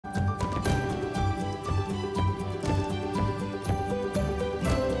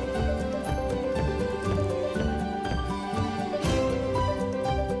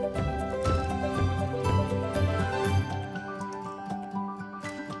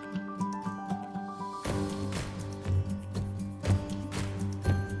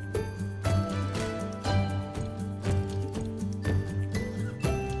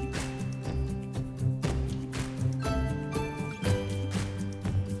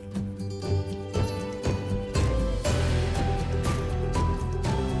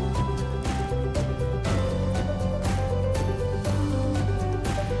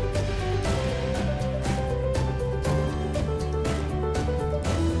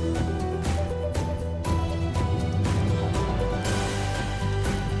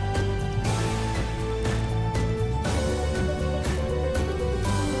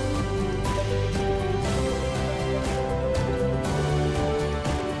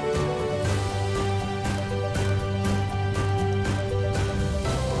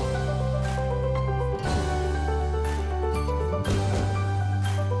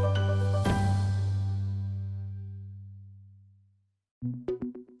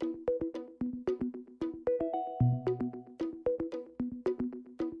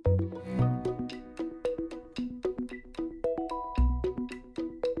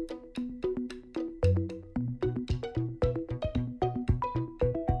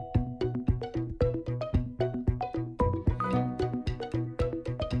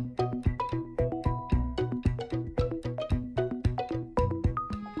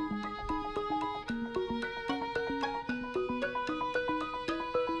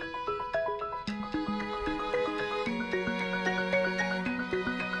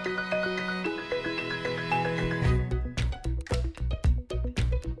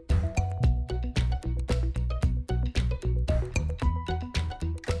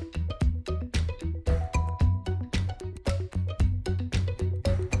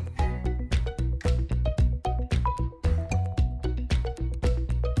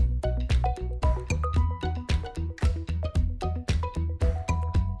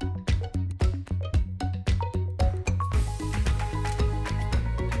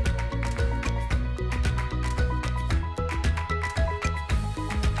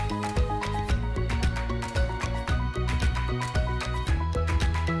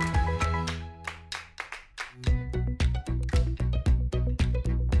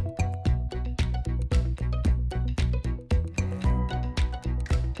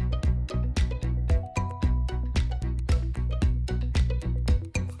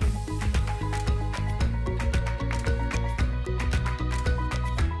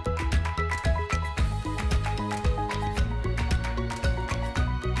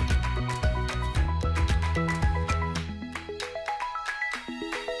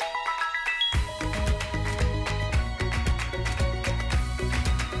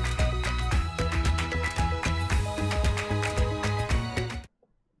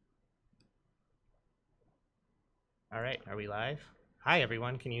right, are we live? Hi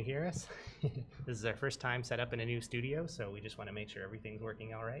everyone, can you hear us? This is our first time set up in a new studio, so we just want to make sure everything's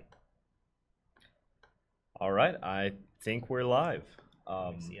working all right. All right, I think we're live.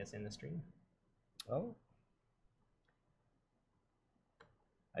 Can you see us in the stream? Oh.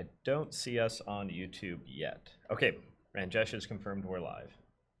 I don't see us on YouTube yet. Okay, Ranjesh has confirmed we're live.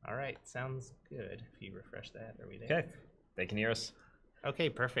 All right, sounds good. If you refresh that, are we there? Okay, they can hear us. Okay,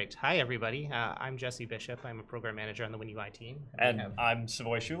 perfect. Hi everybody, I'm Jesse Bishop. I'm a program manager on the WinUI team. And I'm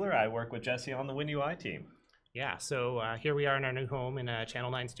Savoy Schuler. I work with Jesse on the WinUI team. Yeah, so here we are in our new home in a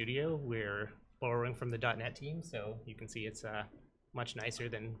Channel 9 studio. We're borrowing from the .NET team, so you can see it's much nicer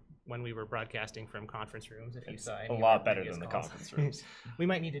than when we were broadcasting from conference rooms. If you saw any a lot better than the conference rooms. We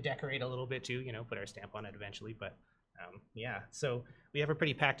might need to decorate a little bit too, you know, put our stamp on it eventually, but yeah. So we have a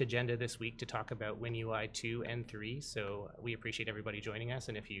pretty packed agenda this week to talk about WinUI 2 and 3, so we appreciate everybody joining us,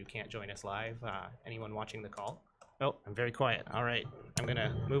 and if you can't join us live, anyone watching the call. Oh, I'm very quiet. All right, I'm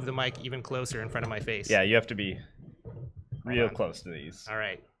gonna move the mic even closer in front of my face. Yeah, you have to be real close to these. All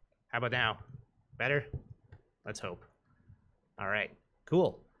right, how about now? Better? Let's hope. All right,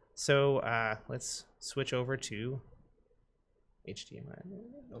 cool. So let's switch over to HTML.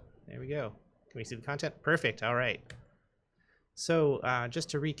 Oh, there we go. Can we see the content? Perfect, all right. So just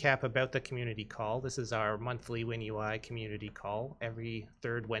to recap about the community call, this is our monthly WinUI community call every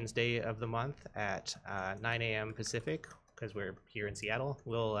third Wednesday of the month at 9 a.m. Pacific, because we're here in Seattle.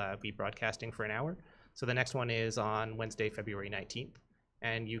 We'll be broadcasting for an hour. So the next one is on Wednesday, February 19th.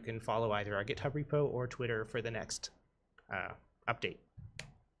 And you can follow either our GitHub repo or Twitter for the next update.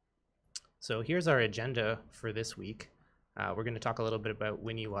 So here's our agenda for this week. We're going to talk a little bit about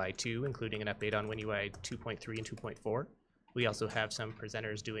WinUI 2, including an update on WinUI 2.3 and 2.4. We also have some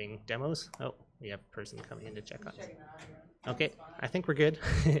presenters doing demos. Oh, we have a person coming in to check on us. Okay, I think we're good.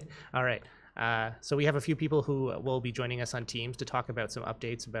 All right. So we have a few people who will be joining us on Teams to talk about some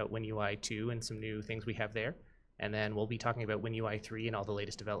updates about WinUI 2 and some new things we have there. And then we'll be talking about WinUI 3 and all the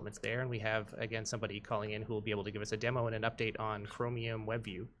latest developments there. And we have, again, somebody calling in who will be able to give us a demo and an update on Chromium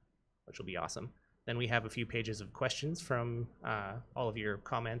WebView, which will be awesome. Then we have a few pages of questions from all of your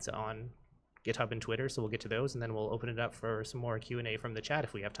comments on GitHub and Twitter, so we'll get to those, and then we'll open it up for some more Q&A from the chat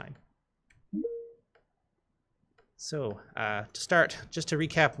if we have time. So to start, just to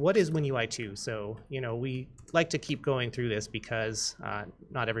recap, what is WinUI 2? So, you know, we like to keep going through this because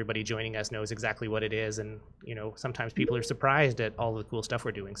not everybody joining us knows exactly what it is, and, you know, sometimes people are surprised at all the cool stuff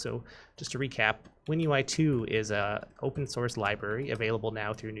we're doing. So just to recap, WinUI 2 is an open source library available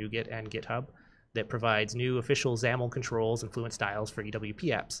now through NuGet and GitHub that provides new official XAML controls and fluent styles for EWP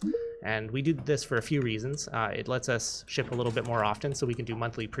apps. And we do this for a few reasons. It lets us ship a little bit more often, so we can do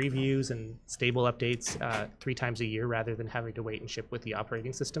monthly previews and stable updates 3 times a year rather than having to wait and ship with the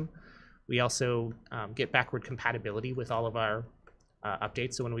operating system. We also get backward compatibility with all of our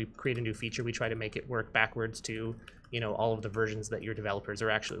updates. So when we create a new feature, we try to make it work backwards to, you know, all of the versions that your developers are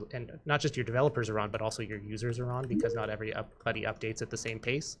actually, and not just your developers are on, but also your users are on, because not everybody updates at the same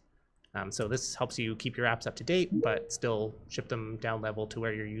pace. So this helps you keep your apps up to date, but still ship them down level to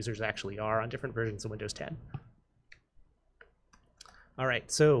where your users actually are on different versions of Windows 10. All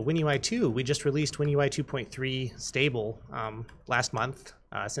right, so WinUI 2, we just released WinUI 2.3 stable last month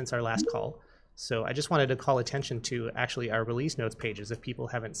since our last call. So I just wanted to call attention to actually our release notes pages. If people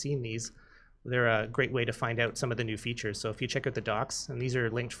haven't seen these, they're a great way to find out some of the new features. So if you check out the docs, and these are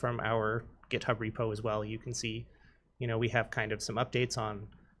linked from our GitHub repo as well, you can see, you know, we have kind of some updates on.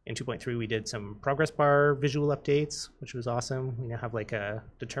 In 2.3, we did some progress bar visual updates, which was awesome. We now have like a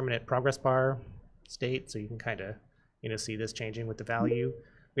determinate progress bar state, so you can kind of, you know, see this changing with the value.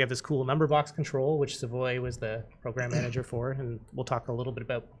 We have this cool number box control, which Savoy was the program manager for, and we'll talk a little bit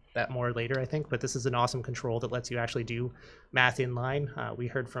about that more later, I think. But this is an awesome control that lets you actually do math inline. We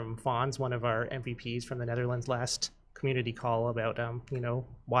heard from Fons, one of our MVPs from the Netherlands, last community call about, you know,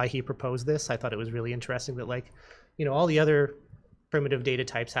 why he proposed this. I thought it was really interesting that, like, you know, all the other primitive data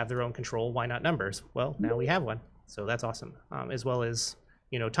types have their own control. Why not numbers? Well, now we have one, so that's awesome. As well as,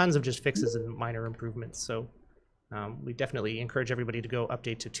 you know, tons of just fixes and minor improvements. So we definitely encourage everybody to go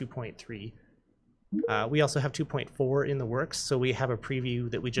update to 2.3. We also have 2.4 in the works, so we have a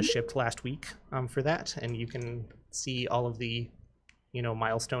preview that we just shipped last week for that, and you can see all of the, you know,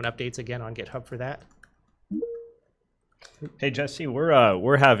 milestone updates again on GitHub for that. Hey Jesse,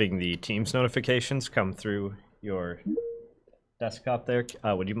 we're having the Teams notifications come through your desktop there.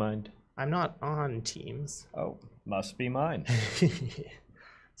 Would you mind? I'm not on Teams. Oh, must be mine.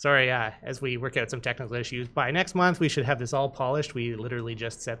 Sorry, as we work out some technical issues, by next month we should have this all polished. We literally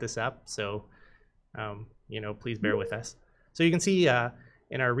just set this up, so you know, please bear with us. So you can see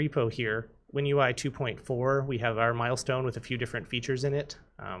in our repo here, WinUI 2.4, we have our milestone with a few different features in it.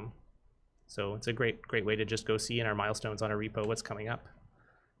 So it's a great way to just go see in our milestones on a repo what's coming up.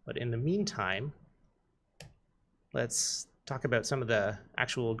 But in the meantime, let's talk about some of the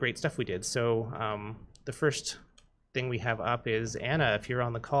actual great stuff we did. So the first thing we have up is, Anna, if you're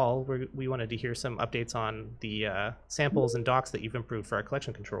on the call, we wanted to hear some updates on the samples and docs that you've improved for our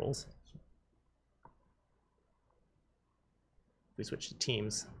collection controls. We switch to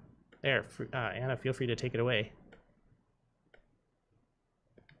Teams. There, Anna, feel free to take it away.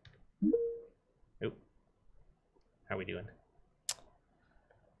 Oh, how are we doing?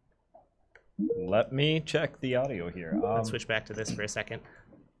 Let me check the audio here. Let's switch back to this for a second.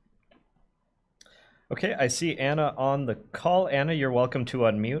 Okay, I see Anna on the call. Anna, you're welcome to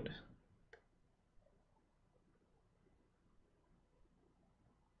unmute.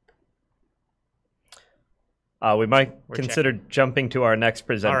 We might consider jumping to our next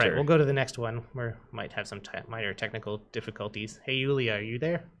presenter. All right, we'll go to the next one. We might have some minor technical difficulties. Hey, Yulia, are you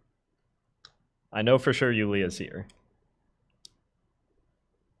there? I know for sure Yulia's here.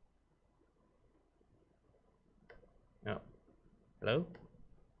 No. Hello?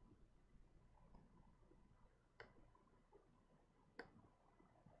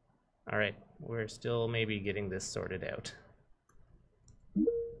 All right, we're still maybe getting this sorted out.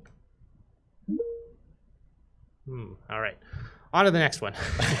 All right, on to the next one.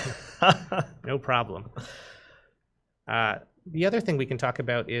 No problem. The other thing we can talk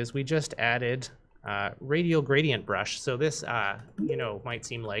about is we just added RadialGradientBrush. So this, you know, might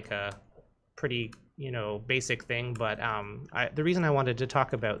seem like a pretty, you know, basic thing, but the reason I wanted to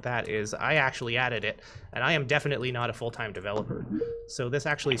talk about that is I actually added it, and I am definitely not a full-time developer. So this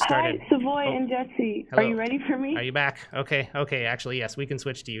actually started. Hi, Savoy and Jesse. Hello. Are you ready for me? Are you back? Okay. Actually, yes, we can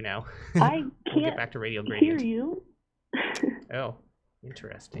switch to you now. I we'll can't get back to Radial hear Gradient. you. Oh,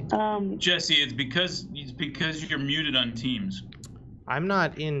 interesting. Jesse, it's because you're muted on Teams. I'm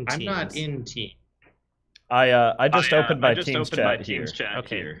not in Teams. I'm not in Teams. I just opened my Teams chat here.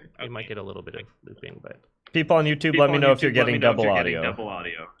 Okay, we might get a little bit of looping, but people on YouTube, let me know if you're getting double audio.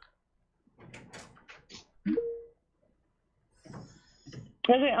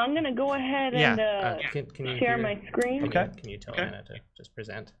 Okay, I'm gonna go ahead and can you share my screen. Okay. Can you tell Anna to just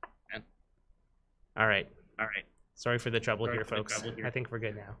present? All right. Sorry for the trouble here, folks. I think we're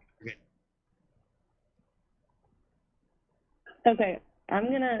good now. Okay,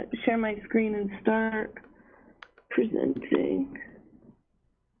 I'm gonna share my screen and start presenting.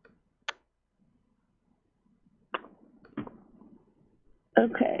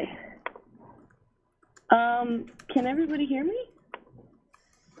 Okay. Can everybody hear me?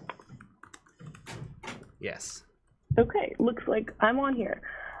 Yes. Okay, looks like I'm on here.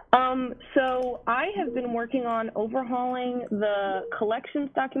 So I have been working on overhauling the collections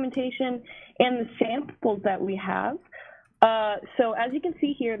documentation and the samples that we have. So as you can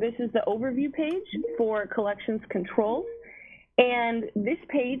see here, this is the overview page for collections controls. And this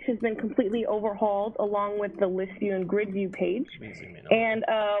page has been completely overhauled along with the list view and grid view page. And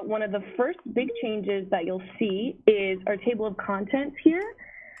one of the first big changes that you'll see is our table of contents here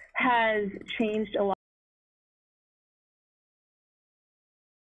has changed a lot.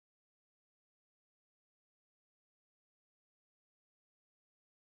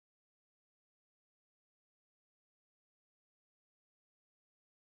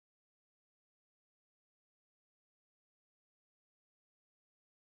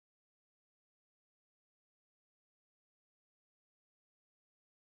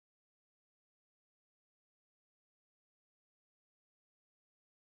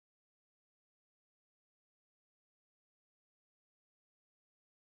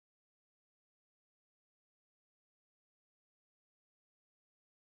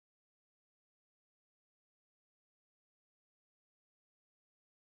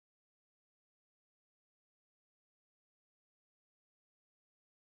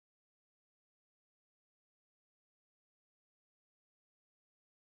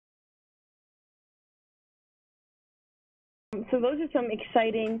 So those are some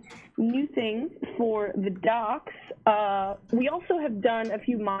exciting new things for the docs. We also have done a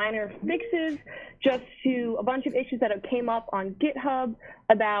few minor fixes just to a bunch of issues that have came up on GitHub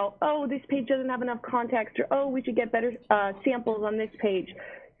about, oh, this page doesn't have enough context, or oh, we should get better samples on this page.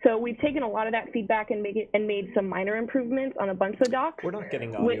 So we've taken a lot of that feedback and made some minor improvements on a bunch of the docs. We're not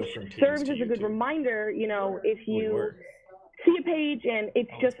getting audio from Teams, which serves as a good reminder, you know, if you see a page and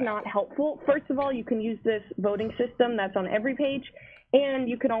it's just not helpful. First of all, you can use this voting system that's on every page, and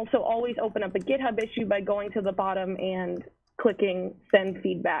you can also always open up a GitHub issue by going to the bottom and clicking send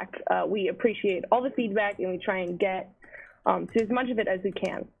feedback. We appreciate all the feedback, and we try and get to as much of it as we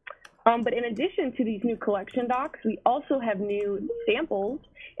can. But in addition to these new collection docs, we also have new samples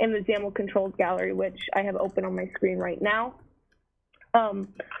in the XAML controls gallery, which I have open on my screen right now.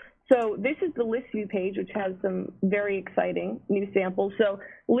 So this is the list view page, which has some very exciting new samples. So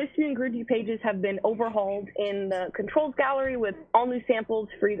list view and grid view pages have been overhauled in the controls gallery with all new samples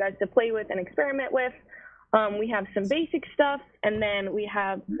for you guys to play with and experiment with. We have some basic stuff, and then we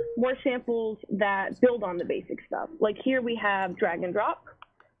have more samples that build on the basic stuff. Like here we have drag and drop,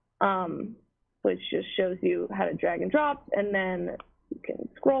 which just shows you how to drag and drop, and then you can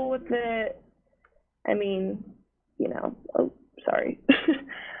scroll with it. I mean, you know, oh, sorry.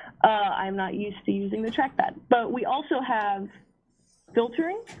 I'm not used to using the trackpad. But we also have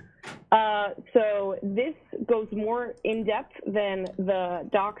filtering. So this goes more in depth than the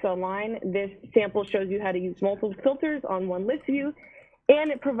docs online. This sample shows you how to use multiple filters on one list view, and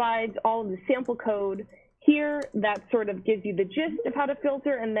it provides all of the sample code here that sort of gives you the gist of how to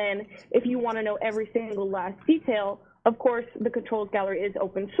filter. And then if you want to know every single last detail, of course, the controls gallery is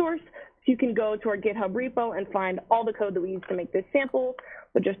open source. So you can go to our GitHub repo and find all the code that we use to make this sample.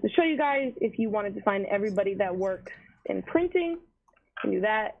 But just to show you guys, if you wanted to find everybody that works in printing, you can do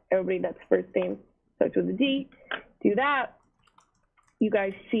that. Everybody that's first name starts with a D, do that. You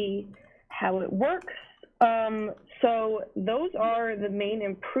guys see how it works. So those are the main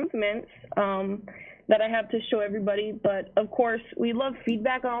improvements that I have to show everybody. But of course, we love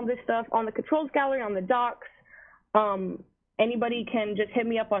feedback on all this stuff on the controls gallery, on the docs. Anybody can just hit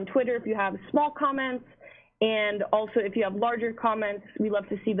me up on Twitter if you have small comments. And also, if you have larger comments, we love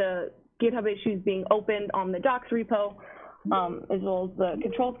to see the GitHub issues being opened on the docs repo, as well as the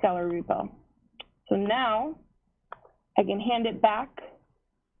controls gallery repo. So now I can hand it back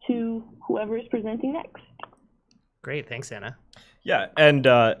to whoever is presenting next. Great, thanks, Anna. Yeah, and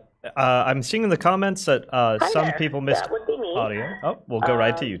I'm seeing in the comments that some there. people missed That would be me. audio. Oh, we'll go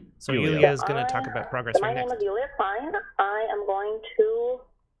right to you. So Yulia is going to talk about ProgressRing My next. name is Yulia Klein. I am going to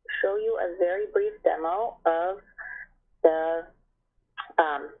show you a very brief demo of the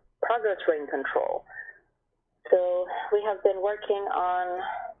ProgressRing control. So we have been working on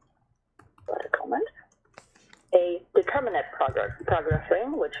a determinate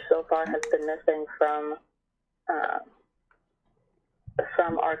ProgressRing, which so far has been missing from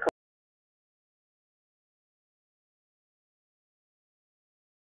our code.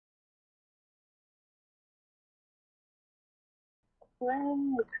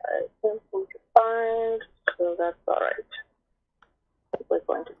 I can't seem to find, so that's all right. We're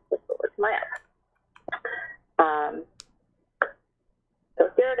going to switch over to my app. So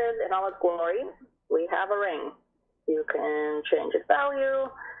here it is in all its glory. We have a ring. You can change its value.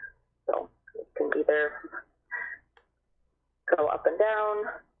 So it can either go up and down,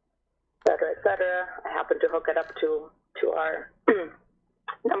 et cetera, et cetera. I happen to hook it up to our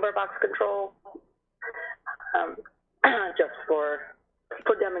number box control. Just for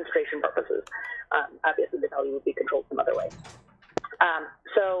demonstration purposes. Obviously, the value would be controlled some other way.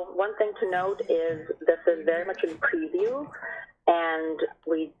 So one thing to note is this is very much in preview, and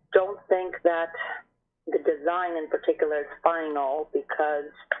we don't think that the design in particular is final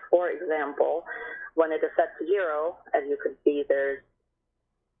because, for example, when it is set to 0, as you can see, there's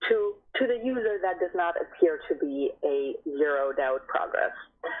to the user that does not appear to be a zeroed out progress.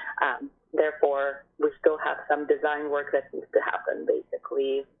 Therefore, we still have some design work that needs to happen,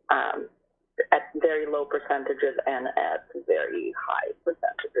 basically, at very low percentages and at very high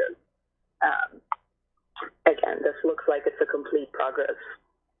percentages. Again, this looks like it's a complete progress.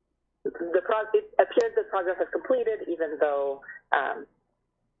 It appears that progress has completed, even though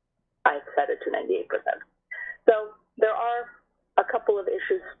I set it to 98%. So there are a couple of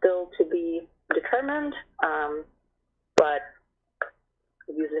issues still to be determined, but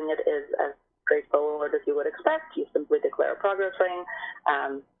using it is as straightforward as you would expect. You simply declare a progress ring,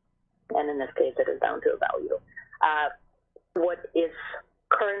 and in this case, it is down to a value. What is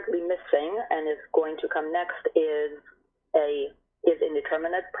currently missing and is going to come next is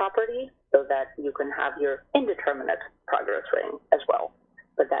indeterminate property, so that you can have your indeterminate progress ring as well.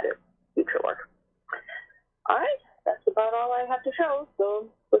 But that is future work. All right, that's about all I have to show. So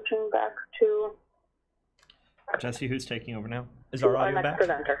switching back to Jesse, who's taking over now? Is our audio back?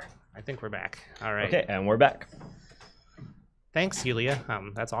 Presenter. I think we're back. All right. Okay, and we're back. Thanks, Yulia.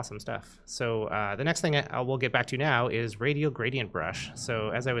 That's awesome stuff. So the next thing we'll get back to now is RadialGradientBrush. So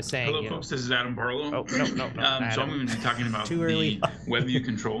as I was saying, hello, folks. This is Adam Barlow. Oh, no, Adam. So I'm going to be talking about the WebView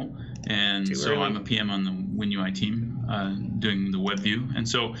control, and I'm a PM on the WinUI team doing the WebView. And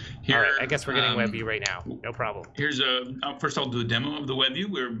so here, all right, I guess we're getting WebView right now. No problem. Here's first I'll do a demo of the WebView.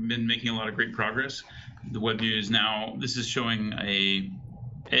 We've been making a lot of great progress. The WebView is now. This is showing a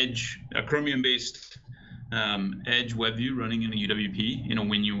a Chromium-based Edge WebView running in a UWP in a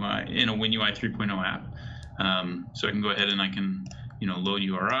WinUI 3.0 app. So I can go ahead and I can load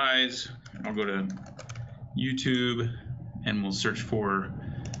URIs. I'll go to YouTube and we'll search for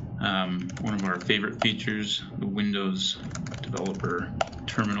one of our favorite features, the Windows Developer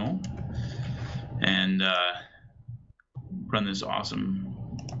Terminal, and run this awesome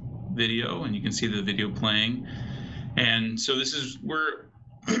video, and you can see the video playing. And so we're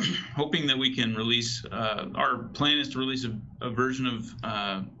hoping that we can release, our plan is to release a version of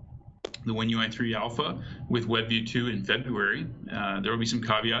the WinUI 3 alpha with WebView 2 in February. There will be some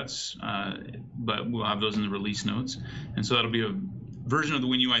caveats, but we'll have those in the release notes. And so that'll be a version of the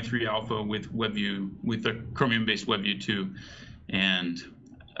WinUI 3 alpha with WebView, with the Chromium-based WebView 2. And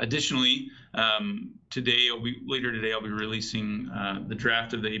additionally, later today, I'll be releasing the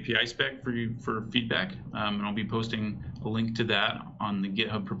draft of the API spec for feedback, and I'll be posting a link to that on the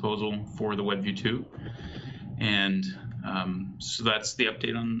GitHub proposal for the WebView 2. And so that's the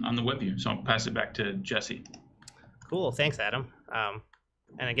update on the WebView. So I'll pass it back to Jesse. Cool, thanks, Adam.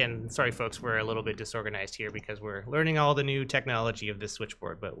 And again, sorry folks, we're a little bit disorganized here because we're learning all the new technology of this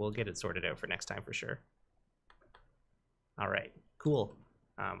switchboard, but we'll get it sorted out for next time for sure. All right, cool.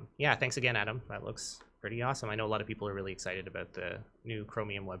 Yeah, thanks again, Adam. That looks pretty awesome. I know a lot of people are really excited about the new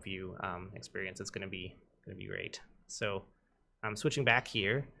Chromium WebView experience. It's going to be great. So switching back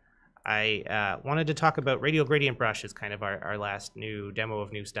here, I wanted to talk about RadialGradientBrush as kind of our last new demo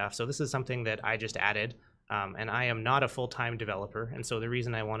of new stuff. So this is something that I just added, and I am not a full-time developer. And so the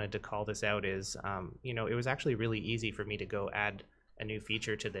reason I wanted to call this out is, it was actually really easy for me to go add a new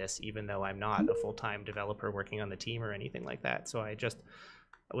feature to this, even though I'm not a full-time developer working on the team or anything like that. So I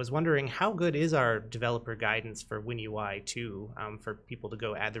was wondering, how good is our developer guidance for WinUI 2 for people to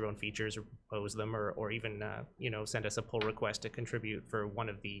go add their own features or propose them, or even send us a pull request to contribute for one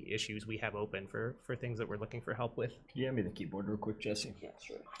of the issues we have open for things that we're looking for help with. Can you hand me the keyboard real quick, Jesse? Yeah,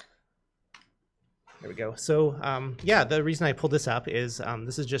 sure. There we go. So yeah, the reason I pulled this up is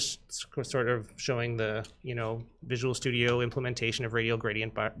this is just sort of showing the Visual Studio implementation of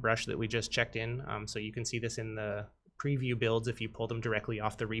RadialGradientBrush that we just checked in. So you can see this in the preview builds if you pull them directly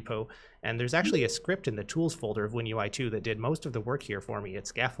off the repo. And there's actually a script in the tools folder of WinUI 2 that did most of the work here for me. It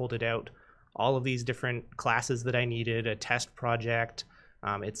scaffolded out all of these different classes that I needed, a test project.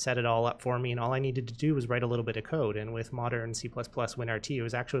 It set it all up for me, and all I needed to do was write a little bit of code. And with modern C++ WinRT, it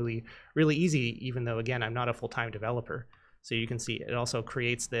was actually really easy, even though, again, I'm not a full-time developer. So you can see it also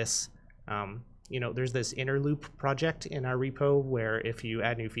creates this, there's this inner loop project in our repo where if you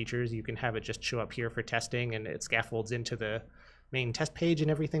add new features, you can have it just show up here for testing, and it scaffolds into the main test page and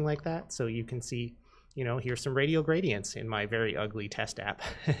everything like that. So you can see, here's some radial gradients in my very ugly test app.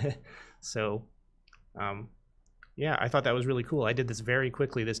 So, yeah, I thought that was really cool. I did this very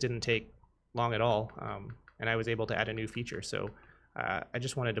quickly. This didn't take long at all, and I was able to add a new feature. So I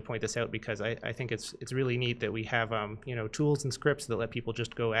just wanted to point this out because I think it's really neat that we have tools and scripts that let people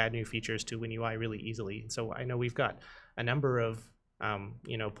just go add new features to WinUI really easily. So I know we've got a number of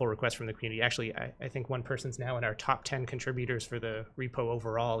pull requests from the community. Actually, I think one person's now in our top 10 contributors for the repo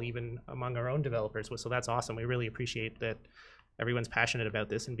overall, even among our own developers. So that's awesome. We really appreciate that everyone's passionate about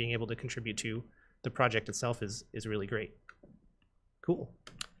this, and being able to contribute to the project itself is really great. Cool.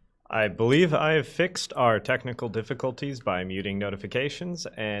 I believe I've fixed our technical difficulties by muting notifications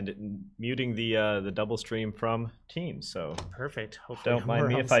and muting the double stream from Teams. So perfect. Hopefully don't mind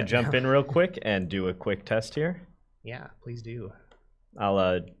me if I jump in real quick and do a quick test here. Yeah, please do.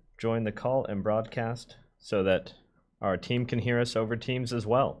 I'll join the call and broadcast so that our team can hear us over Teams as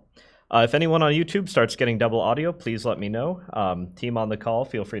well. If anyone on YouTube starts getting double audio, please let me know. Team on the call,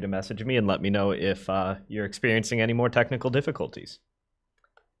 feel free to message me and let me know if you're experiencing any more technical difficulties.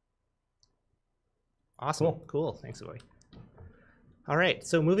 Awesome. Cool. Thanks, Avoy. All right,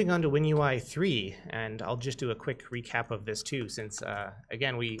 so moving on to WinUI 3, and I'll just do a quick recap of this too, since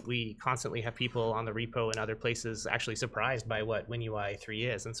again, we constantly have people on the repo and other places actually surprised by what WinUI 3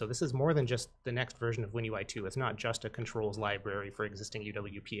 is. And so this is more than just the next version of WinUI 2. It's not just a controls library for existing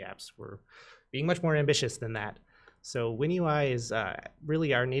UWP apps. We're being much more ambitious than that. So WinUI is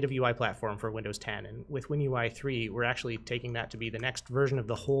really our native UI platform for Windows 10. And with WinUI 3, we're actually taking that to be the next version of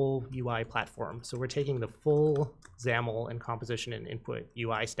the whole UI platform. So we're taking the full XAML and composition and input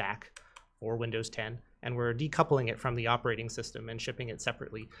UI stack for Windows 10, and we're decoupling it from the operating system and shipping it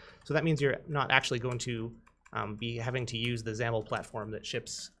separately. So that means you're not actually going to be having to use the XAML platform that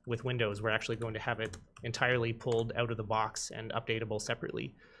ships with Windows. We're actually going to have it entirely pulled out of the box and updatable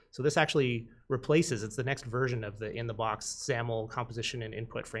separately. So this actually replaces, it's the next version of the in-the-box XAML composition and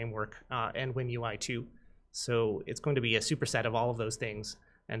input framework and WinUI 2. So it's going to be a superset of all of those things.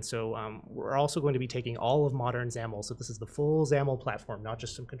 And so we're also going to be taking all of modern XAML. So this is the full XAML platform, not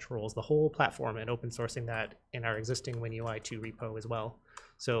just some controls, the whole platform, and open sourcing that in our existing WinUI 2 repo as well.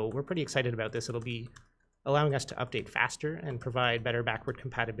 So we're pretty excited about this. It'll be allowing us to update faster and provide better backward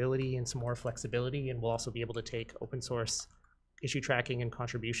compatibility and some more flexibility. And we'll also be able to take open source issue tracking and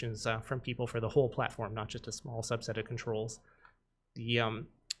contributions from people for the whole platform, not just a small subset of controls. The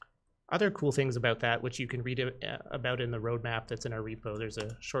other cool things about that, which you can read about in the roadmap that's in our repo, there's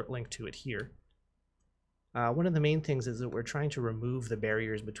a short link to it here. One of the main things is that we're trying to remove the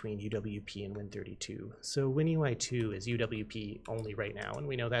barriers between UWP and Win32. So WinUI 2 is UWP only right now, and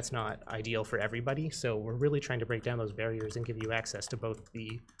we know that's not ideal for everybody, so we're really trying to break down those barriers and give you access to both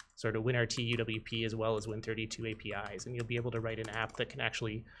the sort of WinRT UWP as well as Win32 APIs, and you'll be able to write an app that can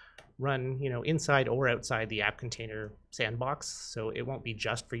actually run, you know, inside or outside the app container sandbox. So it won't be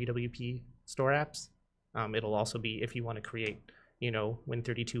just for UWP store apps. It'll also be, if you want to create, you know,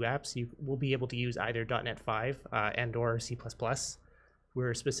 Win32 apps, you will be able to use either .NET 5 and or C++.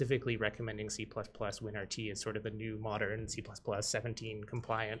 We're specifically recommending C++ WinRT as sort of the new modern C++ 17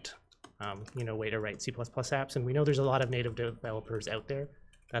 compliant, you know, way to write C++ apps. And we know there's a lot of native developers out there.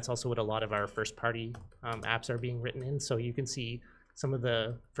 That's also what a lot of our first-party apps are being written in. So you can see some of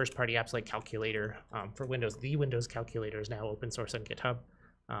the first-party apps like Calculator for Windows. The Windows Calculator is now open source on GitHub.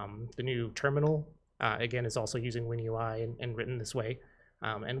 The new terminal, again, is also using WinUI and written this way.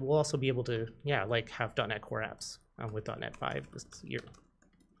 And we'll also be able to, yeah, like have .NET Core apps with .NET 5 this year.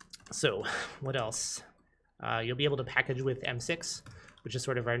 So what else? You'll be able to package with M6, which is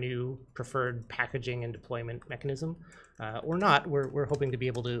sort of our new preferred packaging and deployment mechanism. Or not, we're hoping to be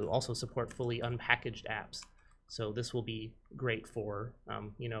able to also support fully unpackaged apps. So this will be great for,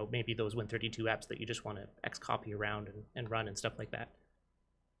 you know, maybe those Win32 apps that you just want to Xcopy around and run and stuff like that.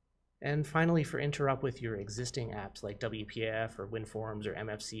 And finally, for interop with your existing apps like WPF or WinForms or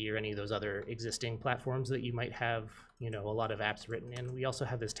MFC or any of those other existing platforms that you might have, you know, a lot of apps written in, we also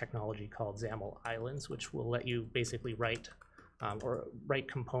have this technology called XAML Islands, which will let you basically write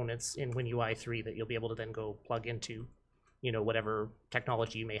components in WinUI 3 that you'll be able to then go plug into, you know, whatever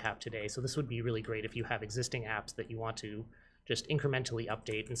technology you may have today. So this would be really great if you have existing apps that you want to just incrementally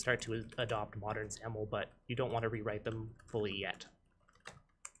update and start to adopt modern XAML, but you don't want to rewrite them fully yet.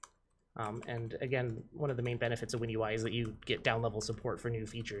 And again, one of the main benefits of WinUI is that you get down-level support for new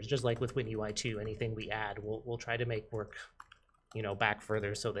features. Just like with WinUI 2, anything we add, we'll try to make work, you know, back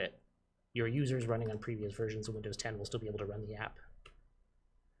further so that your users running on previous versions of Windows 10 will still be able to run the app.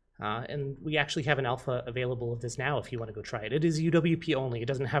 And we actually have an alpha available of this now if you want to go try it. It is UWP only. It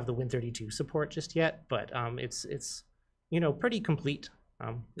doesn't have the Win32 support just yet, but it's you know, pretty complete.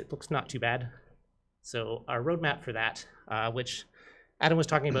 It looks not too bad. So our roadmap for that, which Adam was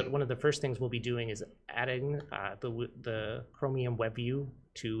talking about, one of the first things we'll be doing is adding the Chromium WebView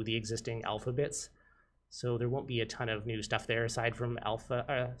to the existing alpha bits. So there won't be a ton of new stuff there aside from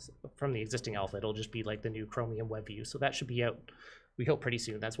alpha, from the existing alpha. It'll just be like the new Chromium WebView. So that should be out, we hope, pretty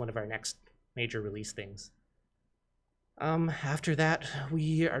soon. That's one of our next major release things. After that,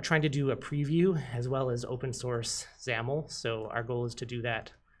 we are trying to do a preview as well as open source XAML. So our goal is to do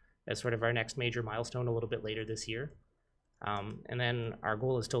that as sort of our next major milestone a little bit later this year. And then our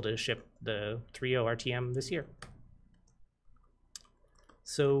goal is still to ship the 3.0 RTM this year.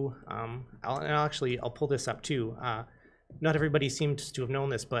 So I'll pull this up too. Not everybody seems to have known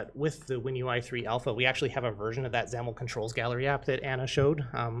this, but with the WinUI 3 alpha, we actually have a version of that XAML controls gallery app that Anna showed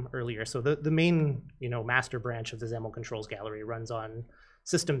earlier. So the main, you know, master branch of the XAML controls gallery runs on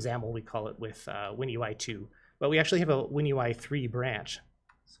system XAML, we call it, with WinUI 2. But we actually have a WinUI 3 branch.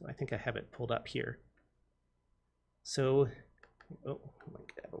 So I think I have it pulled up here. So, oh, I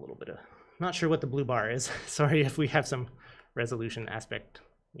might have a little bit of, not sure what the blue bar is. Sorry if we have some resolution aspect,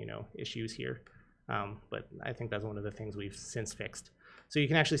 you know, issues here. But I think that's one of the things we've since fixed. So you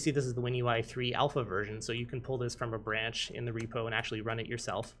can actually see this is the WinUI 3 alpha version. So you can pull this from a branch in the repo and actually run it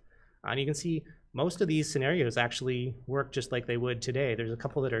yourself. And you can see most of these scenarios actually work just like they would today. There's a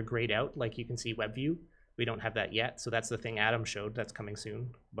couple that are grayed out, like you can see WebView. We don't have that yet. So that's the thing Adam showed that's coming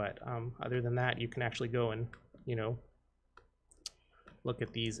soon. But other than that, you can actually go and, you know, look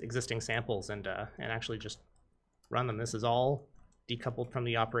at these existing samples and actually just run them. This is all decoupled from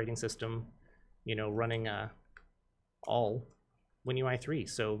the operating system, you know, running all WinUI 3.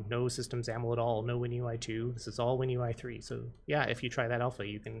 So no system XAML at all, no WinUI 2. This is all WinUI 3. So yeah, if you try that alpha,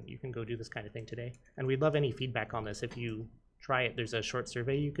 you can go do this kind of thing today. And we'd love any feedback on this. If you try it, there's a short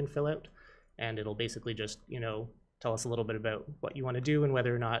survey you can fill out, and it'll basically just, you know, tell us a little bit about what you want to do and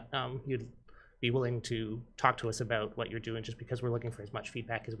whether or not you'd be willing to talk to us about what you're doing, just because we're looking for as much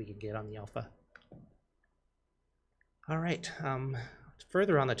feedback as we can get on the alpha. All right,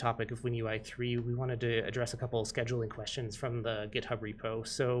 further on the topic of WinUI 3, we wanted to address a couple of scheduling questions from the GitHub repo.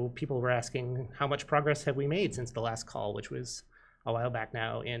 So people were asking, how much progress have we made since the last call, which was a while back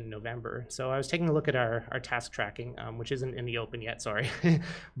now in November. So I was taking a look at our task tracking, which isn't in the open yet, sorry.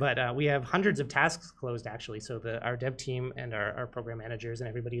 But we have hundreds of tasks closed, actually. So our dev team and our program managers and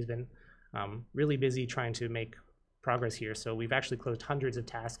everybody's been really busy trying to make progress here. So we've actually closed hundreds of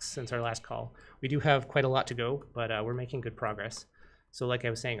tasks since our last call. We do have quite a lot to go, but we're making good progress. So like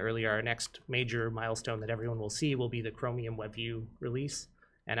I was saying earlier, our next major milestone that everyone will see will be the Chromium WebView release.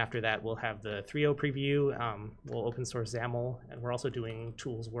 And after that, we'll have the 3.0 preview. We'll open source XAML, and we're also doing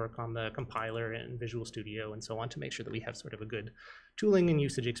tools work on the compiler and Visual Studio and so on to make sure that we have sort of a good tooling and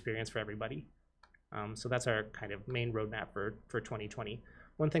usage experience for everybody. So that's our kind of main roadmap for 2020.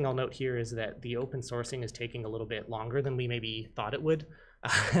 One thing I'll note here is that the open sourcing is taking a little bit longer than we maybe thought it would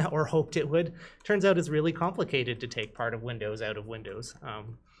or hoped it would. Turns out it's really complicated to take part of Windows out of Windows.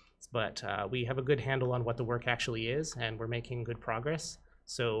 But we have a good handle on what the work actually is, and we're making good progress.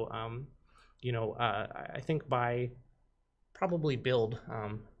 So, I think by probably build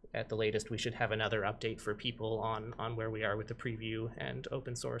at the latest, we should have another update for people on where we are with the preview and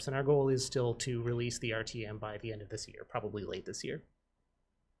open source. And our goal is still to release the RTM by the end of this year, probably late this year.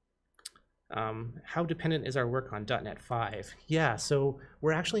 How dependent is our work on .NET 5? Yeah, so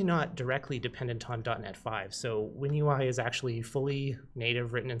we're actually not directly dependent on .NET 5. So WinUI is actually fully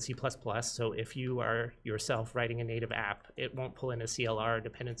native, written in C++. So if you are yourself writing a native app, it won't pull in a CLR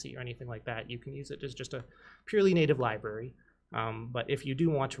dependency or anything like that. You can use it as just a purely native library. But if you do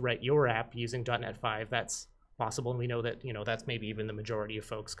want to write your app using .NET 5, that's possible. And we know that, that's maybe even the majority of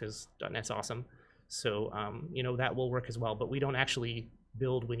folks because .NET's awesome. So, that will work as well. But we don't actually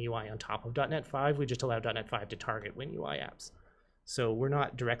build WinUI on top of .NET 5. We just allow .NET 5 to target WinUI apps. So we're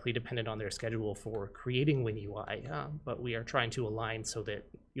not directly dependent on their schedule for creating WinUI, but we are trying to align so that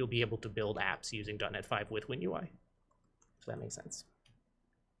you'll be able to build apps using .NET 5 with WinUI. If that makes sense.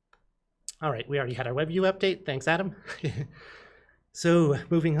 All right, we already had our WebView update. Thanks, Adam. So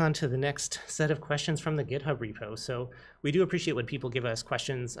moving on to the next set of questions from the GitHub repo. So we do appreciate when people give us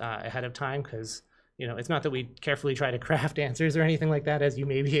questions ahead of time because it's not that we carefully try to craft answers or anything like that, as you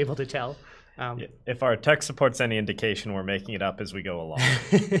may be able to tell. If our tech support's any indication, we're making it up as we go along.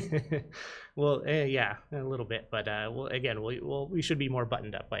 Well, yeah, a little bit, but we should be more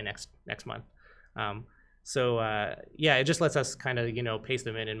buttoned up by next month. Yeah, it just lets us kind of paste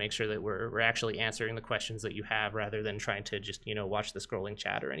them in and make sure that we're actually answering the questions that you have rather than trying to just watch the scrolling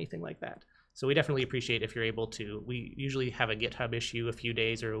chat or anything like that. So we definitely appreciate if you're able to. We usually have a GitHub issue a few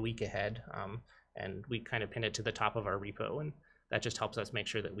days or a week ahead. And we kind of pin it to the top of our repo, and that just helps us make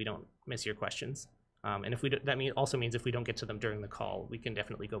sure that we don't miss your questions. And if we do, also means if we don't get to them during the call, we can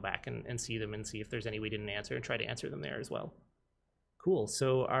definitely go back and see them and see if there's any we didn't answer and try to answer them there as well. Cool.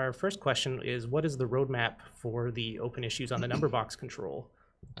 So our first question is, what is the roadmap for the open issues on the number box control?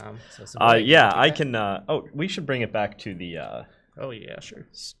 Yeah, I can. We should bring it back to the. Oh yeah, sure.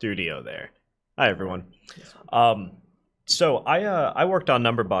 Studio there. Hi everyone. So I worked on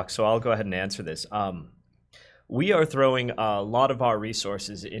Numberbox, so I'll go ahead and answer this. We are throwing a lot of our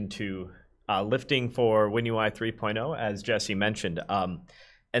resources into lifting for WinUI 3.0, as Jesse mentioned.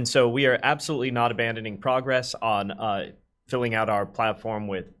 And so we are absolutely not abandoning progress on filling out our platform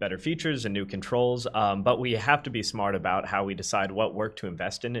with better features and new controls, but we have to be smart about how we decide what work to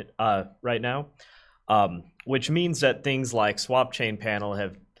invest in it right now, which means that things like Swap Chain Panel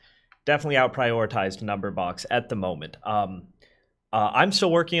have definitely out-prioritized Numberbox at the moment. I'm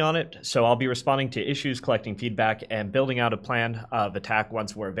still working on it, so I'll be responding to issues, collecting feedback, and building out a plan of attack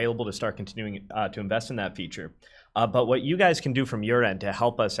once we're available to start continuing to invest in that feature. But what you guys can do from your end to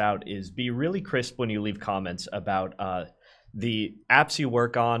help us out is be really crisp when you leave comments about the apps you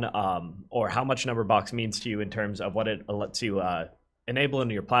work on or how much Numberbox means to you in terms of what it lets you enable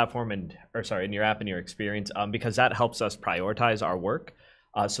in your platform in your app and your experience, because that helps us prioritize our work.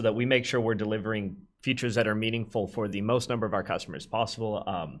 So that we make sure we're delivering features that are meaningful for the most number of our customers possible,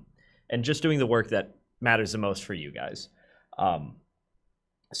 and just doing the work that matters the most for you guys. To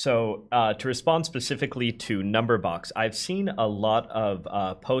respond specifically to Numberbox, I've seen a lot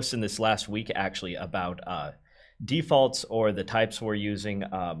of posts in this last week actually about defaults or the types we're using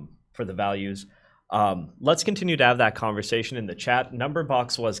for the values. Let's continue to have that conversation in the chat.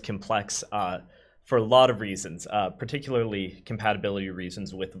 Numberbox was complex for a lot of reasons, particularly compatibility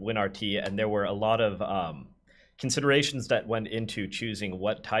reasons with WinRT, and there were a lot of considerations that went into choosing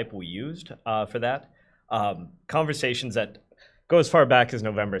what type we used for that. Conversations that go as far back as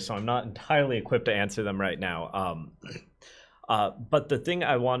November, so I'm not entirely equipped to answer them right now. But the thing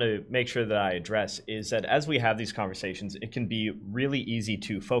I want to make sure that I address is that as we have these conversations, it can be really easy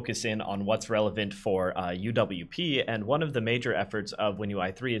to focus in on what's relevant for UWP, and one of the major efforts of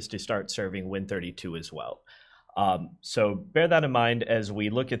WinUI 3 is to start serving Win32 as well. So bear that in mind as we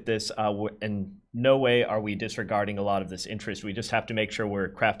look at this. In no way are we disregarding a lot of this interest. We just have to make sure we're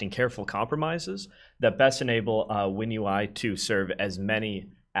crafting careful compromises that best enable WinUI to serve as many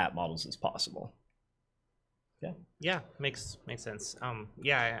app models as possible. Yeah, makes sense.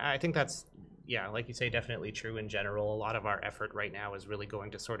 Yeah, I think that's, yeah, like you say, definitely true in general. A lot of our effort right now is really going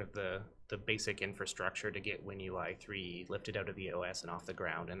to sort of the basic infrastructure to get WinUI 3 lifted out of the OS and off the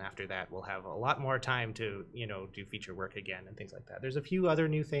ground. And after that, we'll have a lot more time to, you know, do feature work again and things like that. There's a few other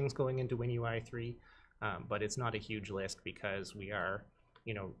new things going into WinUI 3, but it's not a huge list because we are,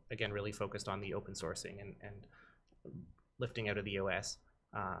 you know, again, really focused on the open sourcing and lifting out of the OS.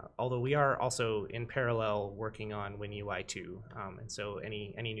 Although we are also in parallel working on WinUI 2, and so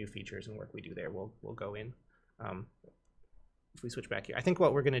any new features and work we do there will go in. If we switch back here, I think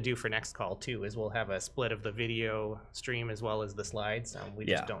what we're going to do for next call too is we'll have a split of the video stream as well as the slides. We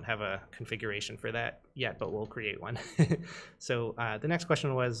just don't have a configuration for that yet, but we'll create one. So the next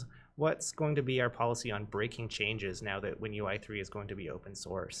question was, what's going to be our policy on breaking changes now that WinUI 3 is going to be open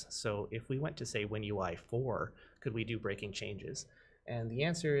source? So if we went to say WinUI 4, could we do breaking changes? And the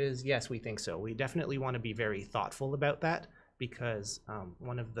answer is yes, we think so. We definitely want to be very thoughtful about that because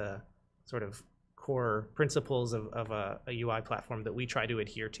one of the sort of core principles of a UI platform that we try to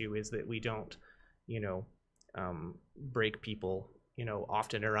adhere to is that we don't, you know, break people, you know,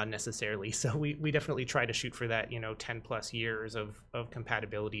 often or unnecessarily. So we definitely try to shoot for that, you know, 10 plus years of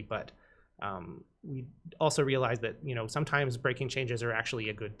compatibility. But we also realize that, you know, sometimes breaking changes are actually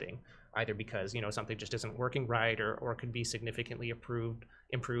a good thing, either because, you know, something just isn't working right or could be significantly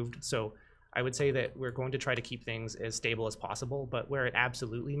improved. So I would say that we're going to try to keep things as stable as possible, but where it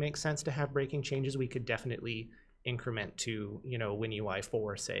absolutely makes sense to have breaking changes, we could definitely increment to, you know, WinUI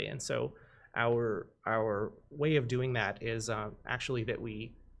 4, say. And so our way of doing that is actually that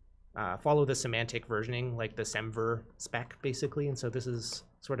we follow the semantic versioning, like the semver spec, basically. And so this is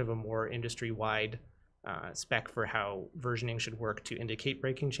sort of a more industry-wide spec for how versioning should work to indicate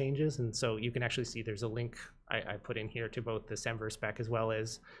breaking changes. And so you can actually see there's a link I put in here to both the semver spec as well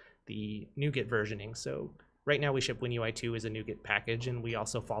as the NuGet versioning. So right now we ship WinUI 2 as a NuGet package, and we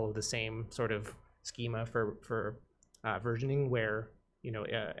also follow the same sort of schema for versioning where, you know,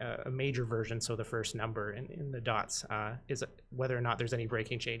 a major version, so the first number in the dots, is whether or not there's any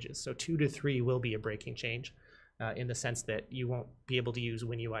breaking changes. So 2 to 3 will be a breaking change in the sense that you won't be able to use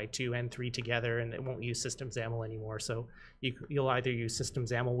WinUI 2 and 3 together, and it won't use systemxaml anymore. So you'll either use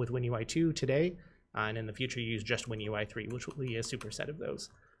systemxaml with WinUI 2 today, and in the future you use just WinUI 3, which will be a superset of those.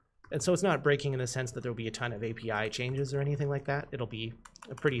 And so it's not breaking in the sense that there'll be a ton of API changes or anything like that. It'll be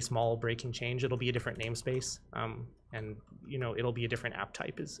a pretty small breaking change. It'll be a different namespace, and, you know, it'll be a different app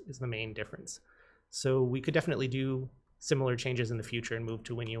type is the main difference. So we could definitely do similar changes in the future and move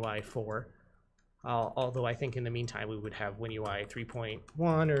to WinUI 4. Although I think in the meantime we would have WinUI 3.1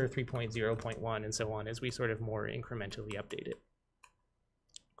 or 3.0.1 and so on as we sort of more incrementally update it.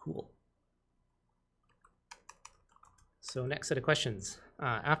 Cool. So next set of questions.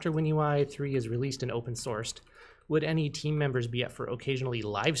 After WinUI 3 is released and open sourced, would any team members be up for occasionally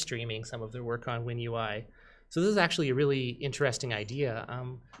live streaming some of their work on WinUI? So this is actually a really interesting idea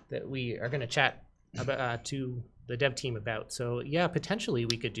that we are going to chat about to the dev team about. So yeah, potentially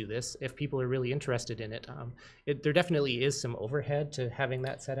we could do this if people are really interested in it. There definitely is some overhead to having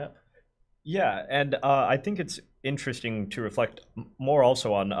that set up. Yeah, and I think it's interesting to reflect more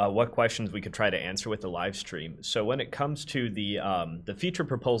also on what questions we could try to answer with the live stream. So when it comes to the feature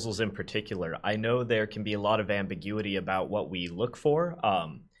proposals in particular, I know there can be a lot of ambiguity about what we look for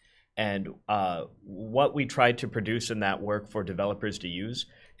and what we try to produce in that work for developers to use.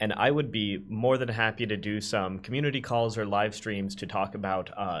 And I would be more than happy to do some community calls or live streams to talk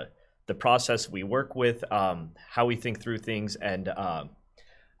about the process we work with, how we think through things, and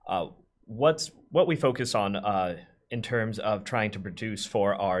what we focus on in terms of trying to produce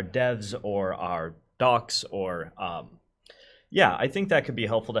for our devs or our docs or yeah, I think that could be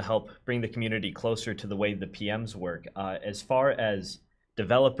helpful to help bring the community closer to the way the PMs work. As far as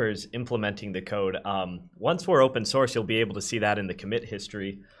developers implementing the code, once we're open source, you'll be able to see that in the commit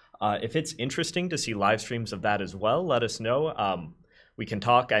history. If it's interesting to see live streams of that as well, let us know. We can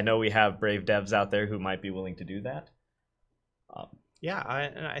talk. I know we have brave devs out there who might be willing to do that. Yeah,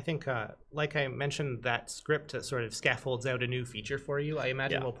 I think, like I mentioned, that script that sort of scaffolds out a new feature for you, I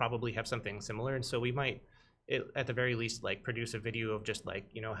imagine we'll probably have something similar. And so we might, at the very least, like produce a video of just like,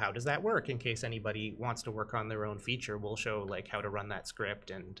 you know, how does that work in case anybody wants to work on their own feature. We'll show like how to run that script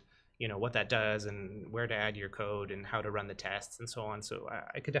and, you know, what that does and where to add your code and how to run the tests and so on. So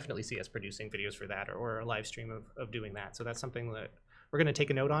I could definitely see us producing videos for that, or a live stream of doing that. So that's something that we're going to take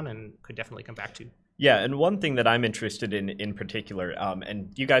a note on and could definitely come back to. Yeah, and one thing that I'm interested in particular,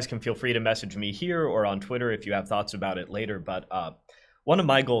 and you guys can feel free to message me here or on Twitter if you have thoughts about it later, but one of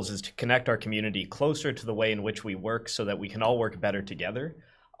my goals is to connect our community closer to the way in which we work so that we can all work better together.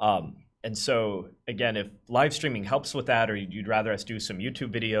 And so, again, if live streaming helps with that, or you'd rather us do some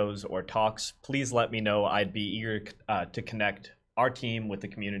YouTube videos or talks, please let me know. I'd be eager to connect our team with the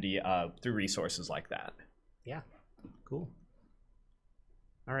community through resources like that. Yeah, cool.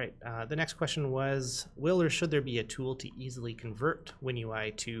 All right, the next question was, will or should there be a tool to easily convert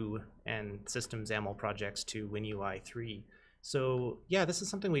WinUI 2 and System XAML projects to WinUI 3? So yeah, this is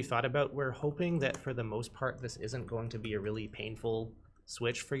something we've thought about. We're hoping that for the most part, this isn't going to be a really painful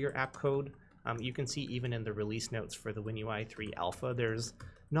switch for your app code. You can see even in the release notes for the WinUI 3 alpha, there's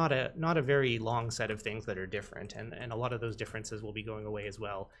not a very long set of things that are different, and a lot of those differences will be going away as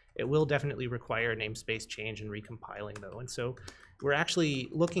well. It will definitely require namespace change and recompiling though, and so we're actually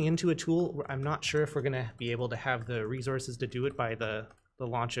looking into a tool. I'm not sure if we're going to be able to have the resources to do it by the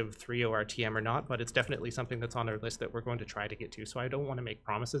launch of 3.0 RTM or not, but it's definitely something that's on our list that we're going to try to get to. So I don't want to make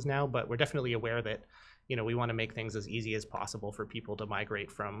promises now, but we're definitely aware that, you know, we want to make things as easy as possible for people to migrate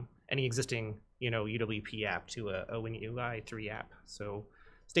from any existing, you know, UWP app to a WinUI 3 app. So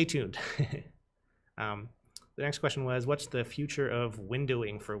stay tuned. The next question was, what's the future of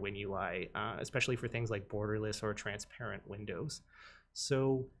windowing for WinUI, especially for things like borderless or transparent windows?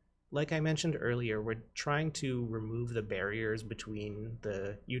 So like I mentioned earlier, we're trying to remove the barriers between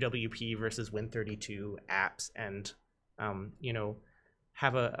the UWP versus Win32 apps and, you know,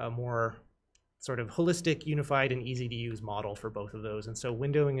 have a more sort of holistic, unified, and easy to use model for both of those. And so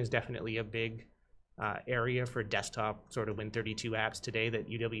windowing is definitely a big area for desktop sort of Win32 apps today that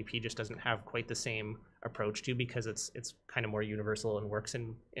UWP just doesn't have quite the same approach to, because it's kind of more universal and works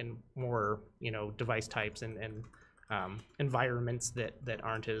in more, you know, device types and environments that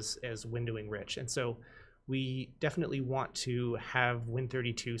aren't as windowing rich. And so we definitely want to have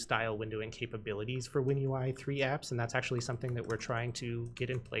Win32 style windowing capabilities for WinUI 3 apps, and that's actually something that we're trying to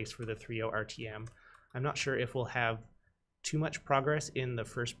get in place for the 3.0 RTM. I'm not sure if we'll have too much progress in the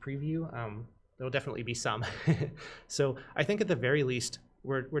first preview. There'll definitely be some. So I think at the very least,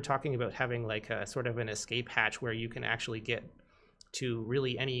 we're talking about having like a sort of an escape hatch where you can actually get to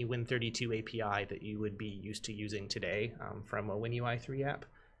really any Win32 API that you would be used to using today from a WinUI 3 app.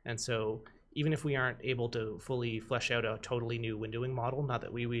 And so even if we aren't able to fully flesh out a totally new windowing model, not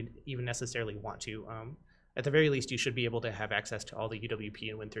that we would even necessarily want to, at the very least, you should be able to have access to all the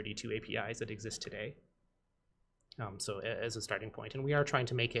UWP and Win32 APIs that exist today. So as a starting point, and we are trying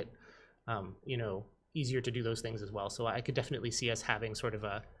to make it, you know, easier to do those things as well. So I could definitely see us having sort of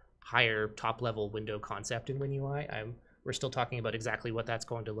a higher top level window concept in WinUI. We're still talking about exactly what that's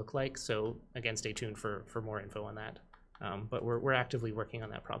going to look like. So again, stay tuned for more info on that. But we're actively working on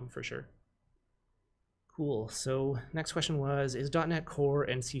that problem for sure. Cool. So next question was, is .NET Core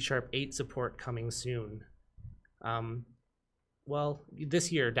and C# 8 support coming soon? Well,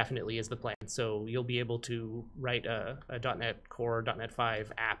 this year definitely is the plan. So you'll be able to write a .NET Core, .NET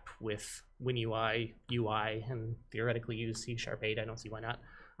 5 app with WinUI UI and theoretically use C# 8. I don't see why not.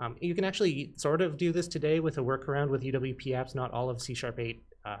 You can actually sort of do this today with a workaround with UWP apps. Not all of C# 8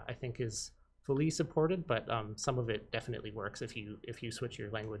 I think is fully supported, but some of it definitely works if you switch your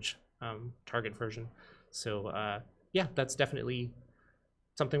language target version. So yeah, that's definitely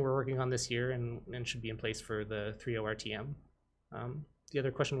something we're working on this year and should be in place for the 3.0 RTM. The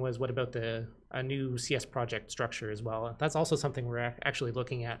other question was, what about a new CS project structure as well? That's also something we're actually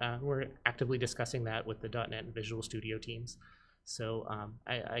looking at. We're actively discussing that with the .NET and Visual Studio teams. So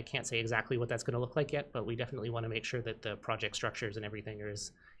I can't say exactly what that's going to look like yet, but we definitely want to make sure that the project structures and everything are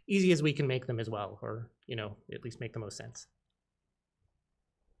as easy as we can make them as well, or, you know, at least make the most sense.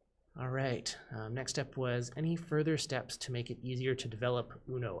 All right, next up was, any further steps to make it easier to develop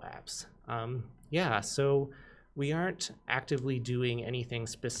UNO apps? Yeah, so we aren't actively doing anything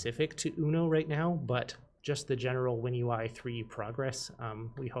specific to UNO right now, but just the general WinUI 3 progress,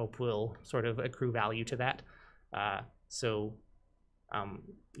 we hope will sort of accrue value to that.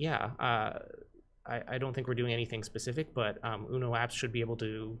 Yeah, I don't think we're doing anything specific, but UNO apps should be able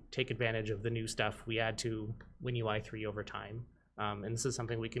to take advantage of the new stuff we add to WinUI 3 over time. And this is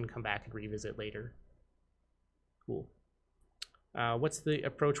something we can come back and revisit later. Cool. What's the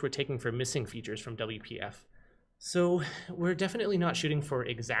approach we're taking for missing features from WPF? So we're definitely not shooting for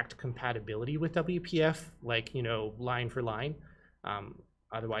exact compatibility with WPF, like, you know, line for line.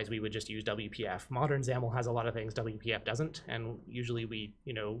 Otherwise, we would just use WPF. Modern XAML has a lot of things WPF doesn't, and usually we,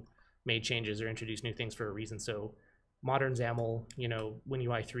 you know, made changes or introduced new things for a reason. So modern XAML, you know,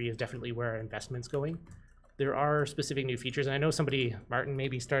 WinUI 3 is definitely where our investment's going. There are specific new features, and I know somebody, Martin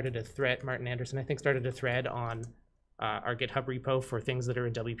Anderson, I think, started a thread on our GitHub repo for things that are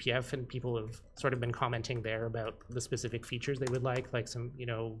in WPF, and people have sort of been commenting there about the specific features they would like some, you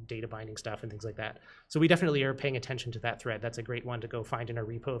know, data binding stuff and things like that. So we definitely are paying attention to that thread. That's a great one to go find in our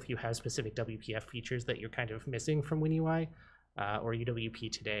repo if you have specific WPF features that you're kind of missing from WinUI or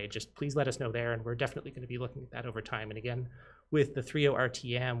UWP today. Just please let us know there, and we're definitely going to be looking at that over time. And again, with the 3.0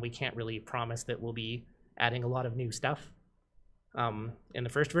 RTM, we can't really promise that we'll be adding a lot of new stuff in the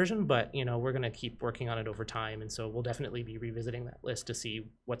first version, but you know, we're going to keep working on it over time, and so we'll definitely be revisiting that list to see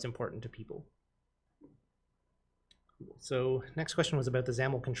what's important to people. So next question was about the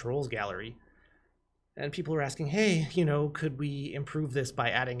XAML controls gallery, and people were asking, hey, you know, could we improve this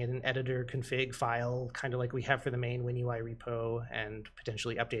by adding in an editor config file, kind of like we have for the main WinUI repo, and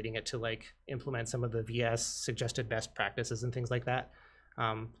potentially updating it to like implement some of the VS suggested best practices and things like that?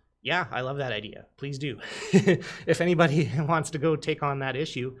 Yeah, I love that idea. Please do. If anybody wants to go take on that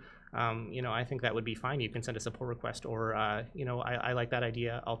issue, you know, I think that would be fine. You can send a support request, or, you know, I like that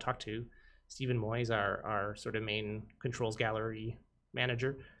idea. I'll talk to Stephen Moyes, our sort of main controls gallery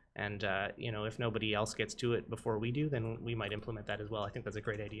manager. And, you know, if nobody else gets to it before we do, then we might implement that as well. I think that's a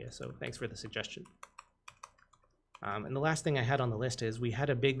great idea. So thanks for the suggestion. And the last thing I had on the list is we had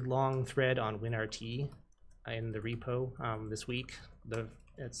a big, long thread on WinRT in the repo this week.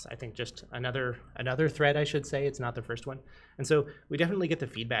 It's, I think, just another thread, I should say. It's not the first one. And so we definitely get the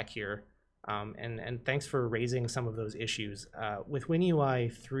feedback here. And thanks for raising some of those issues. With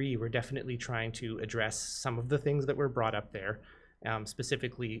WinUI 3, we're definitely trying to address some of the things that were brought up there.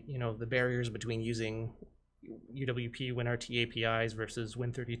 Specifically, you know, the barriers between using UWP WinRT APIs versus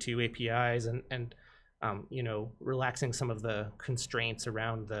Win32 APIs, and you know, relaxing some of the constraints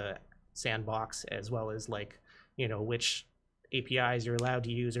around the sandbox, as well as, like, you know, which APIs you're allowed to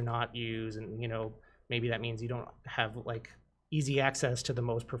use or not use, and you know, maybe that means you don't have like easy access to the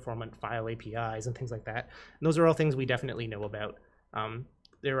most performant file APIs and things like that. And those are all things we definitely know about.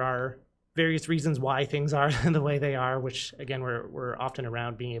 There are various reasons why things are the way they are, which again, we're often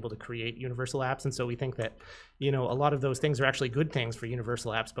around being able to create universal apps, and so we think that, you know, a lot of those things are actually good things for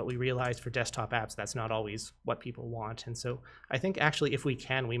universal apps, but we realize for desktop apps that's not always what people want. And so I think actually, if we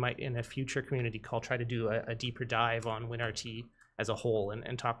can, we might in a future community call try to do a deeper dive on WinRT as a whole,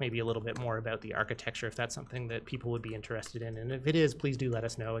 and talk maybe a little bit more about the architecture, if that's something that people would be interested in. And if it is, please do let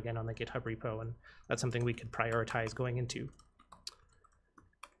us know again on the GitHub repo, and that's something we could prioritize going into.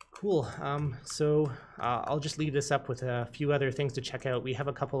 Cool. So I'll just leave this up with a few other things to check out. We have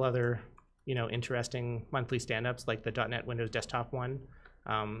a couple other, you know, interesting monthly stand-ups, like the .NET Windows Desktop one.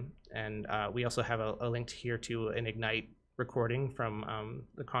 And we also have a link here to an Ignite recording from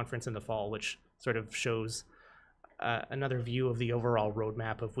the conference in the fall, which sort of shows another view of the overall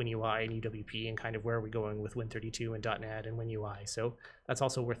roadmap of WinUI and UWP, and kind of where are we going with Win32 and .NET and WinUI. So that's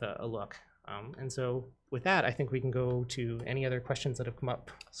also worth a look. And so with that, I think we can go to any other questions that have come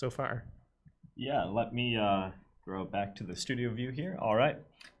up so far. Yeah, let me throw it back to the studio view here. All right.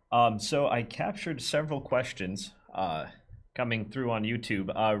 So I captured several questions coming through on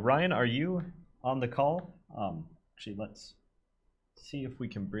YouTube. Ryan, are you on the call? Actually, let's see if we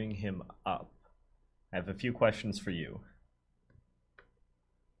can bring him up. I have a few questions for you.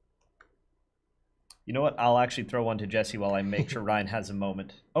 You know what? I'll actually throw one to Jesse while I make sure Ryan has a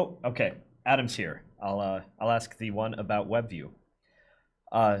moment. Oh, okay. Adam's here. I'll ask the one about WebView.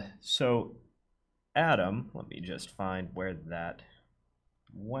 So Adam, let me just find where that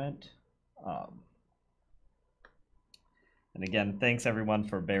went. And again, thanks everyone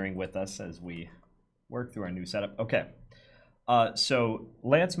for bearing with us as we work through our new setup. Okay. So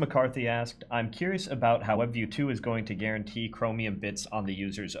Lance McCarthy asked, I'm curious about how WebView 2 is going to guarantee Chromium bits on the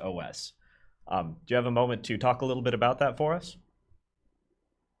user's OS. Do you have a moment to talk a little bit about that for us?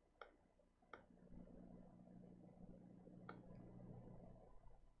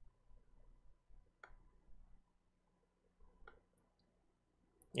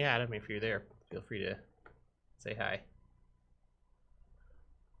 Yeah, Adam, if you're there, feel free to say hi.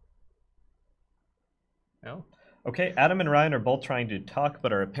 No? Okay, Adam and Ryan are both trying to talk,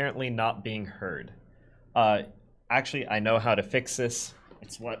 but are apparently not being heard. Actually, I know how to fix this.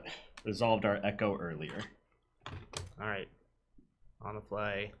 It's what resolved our echo earlier. All right. On the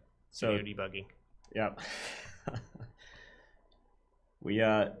fly, studio debugging. Yeah.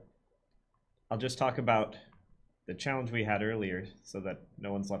 I'll just talk about the challenge we had earlier, so that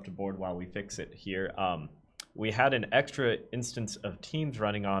no one's left aboard while we fix it here. We had an extra instance of Teams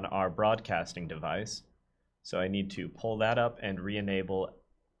running on our broadcasting device. So I need to pull that up and re-enable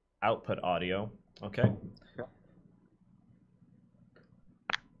output audio. Okay.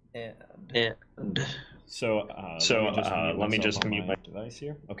 And so let me just mute my device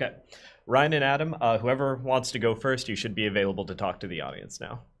here. Okay. Ryan and Adam, whoever wants to go first, you should be available to talk to the audience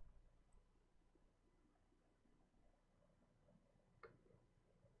now.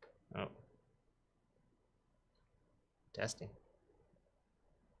 Oh. Testing.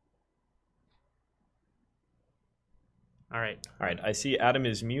 All right. All right. I see Adam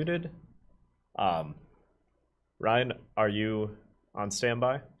is muted. Ryan, are you on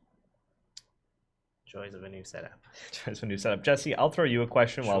standby? Joys of a new setup. Joys of a new setup. Jesse, I'll throw you a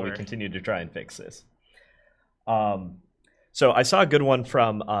question while we Sure. continue to try and fix this. So I saw a good one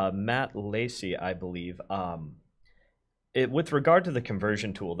from Matt Lacey, I believe. With regard to the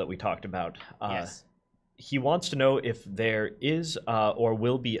conversion tool that we talked about, Yes. he wants to know if there is or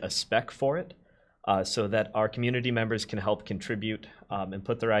will be a spec for it, so that our community members can help contribute and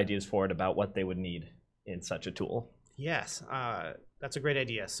put their ideas forward about what they would need in such a tool. Yes, that's a great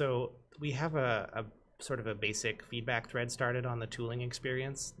idea. So we have a sort of a basic feedback thread started on the tooling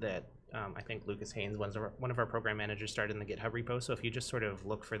experience that I think Lucas Haynes, one of our program managers, started in the GitHub repo. So if you just sort of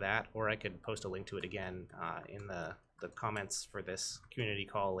look for that, or I could post a link to it again in the comments for this community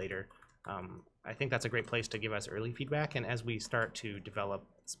call later. I think that's a great place to give us early feedback. And as we start to develop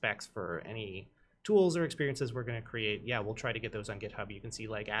specs for any tools or experiences we're going to create, yeah, we'll try to get those on GitHub. You can see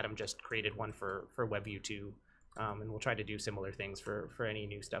like Adam just created one for WebView 2, and we'll try to do similar things for any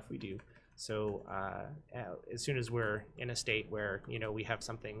new stuff we do. So as soon as we're in a state where we have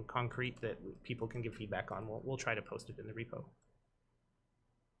something concrete that people can give feedback on, we'll try to post it in the repo.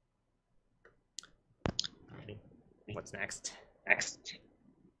 Alrighty. What's next?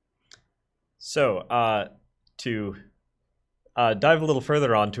 So to dive a little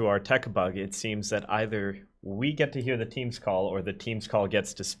further onto our tech bug, it seems that either we get to hear the Teams call or the Teams call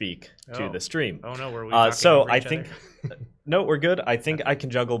gets to speak to the stream. Oh no, were we talking so over I each think other? no, we're good. I think I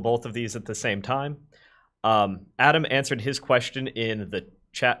can juggle both of these at the same time. Adam answered his question in the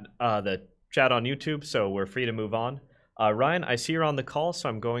chat on YouTube, so we're free to move on. Ryan, I see you're on the call, so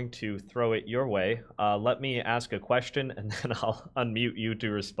I'm going to throw it your way. Let me ask a question, and then I'll unmute you to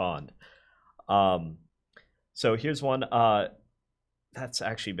respond. So here's one that's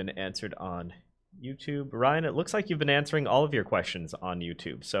actually been answered on YouTube. Ryan, it looks like you've been answering all of your questions on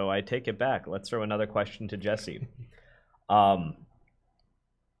YouTube, so I take it back. Let's throw another question to Jesse. Let's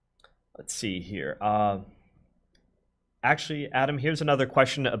see here. Actually, Adam, here's another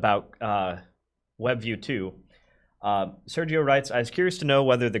question about WebView 2. Sergio writes, I was curious to know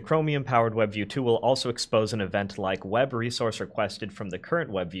whether the Chromium-powered WebView 2 will also expose an event like web resource requested from the current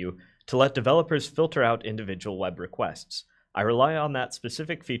WebView to let developers filter out individual web requests. I rely on that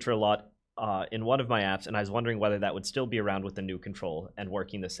specific feature a lot in one of my apps, and I was wondering whether that would still be around with the new control and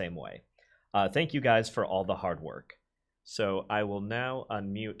working the same way. Thank you guys for all the hard work. So I will now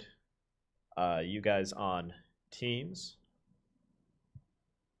unmute you guys on Teams.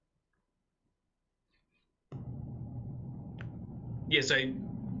 Yes,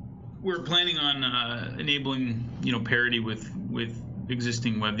 we're planning on enabling parity with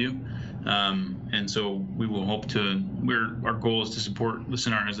existing WebView, and so we will hope to. Our goal is to support the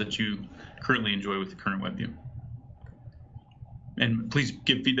scenarios that you currently enjoy with the current WebView. And please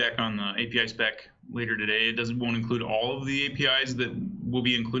give feedback on the API spec later today. It won't include all of the APIs that will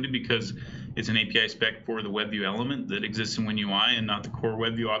be included because it's an API spec for the WebView element that exists in WinUI and not the core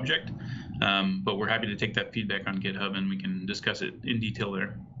WebView object. But we're happy to take that feedback on GitHub and we can discuss it in detail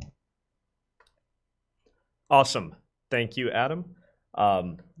there. Awesome. Thank you, Adam.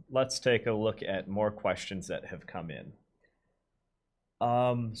 Let's take a look at more questions that have come in.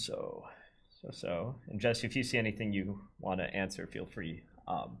 And Jesse, if you see anything you want to answer, feel free.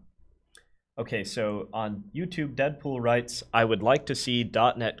 Okay, so on YouTube, Deadpool writes, I would like to see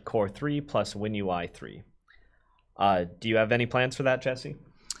 .NET Core 3 plus WinUI 3. Do you have any plans for that, Jesse?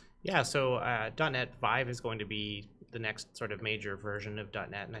 Yeah, so .NET 5 is going to be the next sort of major version of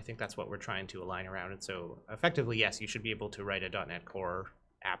 .NET, and I think that's what we're trying to align around. And so effectively, yes, you should be able to write a .NET Core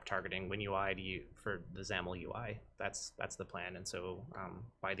app targeting WinUI for the XAML UI. That's the plan. And so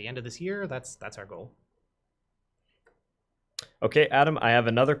by the end of this year, that's our goal. Okay, Adam, I have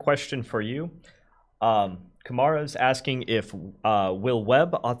another question for you. Kamara's asking if will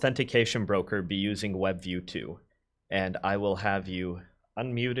Web Authentication Broker be using WebView 2? And I will have you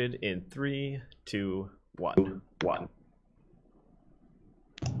unmuted in 3, 2, 1.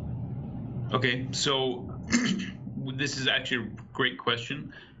 Okay, so this is actually a great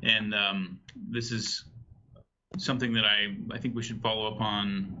question, and this is something that I think we should follow up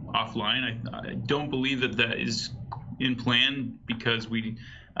on offline. I don't believe that is in plan because we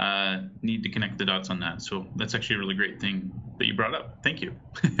need to connect the dots on that. So that's actually a really great thing that you brought up. Thank you.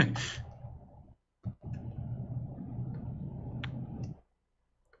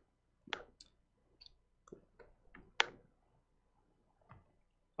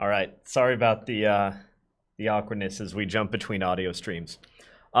 All right. Sorry about the awkwardness as we jump between audio streams.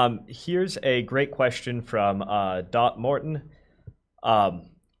 Here's a great question from Dot Morton.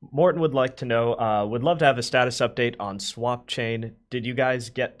 Morton would like to know, would love to have a status update on Swap Chain. Did you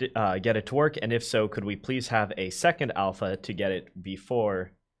guys get it to work? And if so, could we please have a second alpha to get it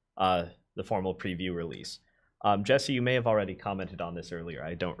before the formal preview release? Jesse, you may have already commented on this earlier.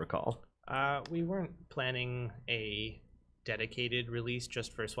 I don't recall. We weren't planning a dedicated release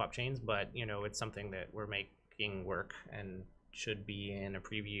just for swap chains, but it's something that we're making work and should be in a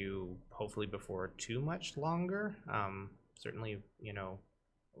preview hopefully before too much longer. Certainly,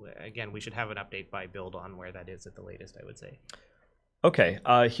 again, we should have an update by build on where that is at the latest, I would say. Okay,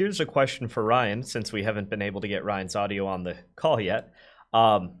 here's a question for Ryan, since we haven't been able to get Ryan's audio on the call yet.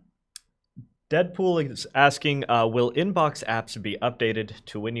 Deadpool is asking, will inbox apps be updated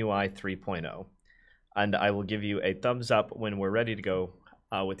to WinUI 3.0? And I will give you a thumbs up when we're ready to go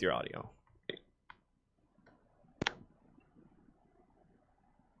with your audio.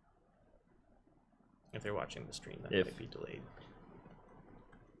 If they're watching the stream, that might be delayed.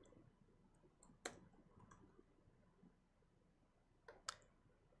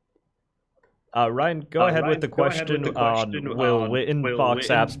 Ryan, go ahead with the question on will inbox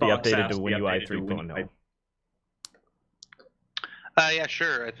apps be updated to WinUI 3.0? Yeah,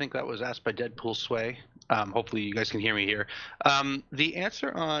 sure. I think that was asked by Deadpool Sway. Hopefully you guys can hear me here. The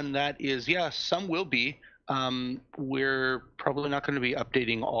answer on that is yes, some will be. We're probably not going to be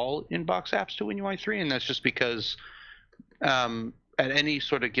updating all inbox apps to WinUI 3, and that's just because at any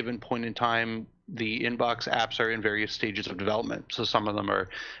sort of given point in time, the inbox apps are in various stages of development. So some of them are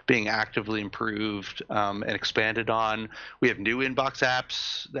being actively improved and expanded on. We have new inbox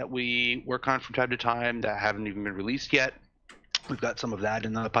apps that we work on from time to time that haven't even been released yet. We've got some of that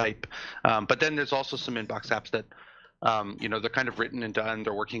in the pipe. But then there's also some inbox apps that, they're kind of written and done.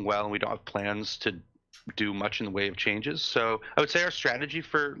 They're working well, and we don't have plans to do much in the way of changes. So I would say our strategy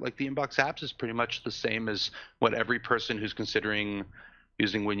for like the inbox apps is pretty much the same as what every person who's considering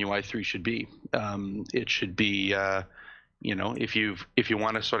using WinUI 3 should be. It should be, if you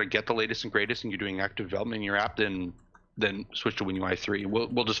want to sort of get the latest and greatest and you're doing active development in your app, then switch to WinUI 3.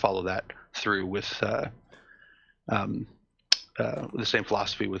 We'll just follow that through with the same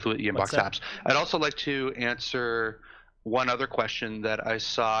philosophy with the inbox apps. I'd also like to answer one other question that I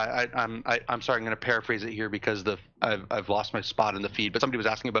saw. I'm sorry, I'm going to paraphrase it here because I've lost my spot in the feed. But somebody was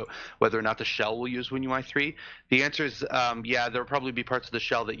asking about whether or not the shell will use WinUI 3. The answer is yeah, there will probably be parts of the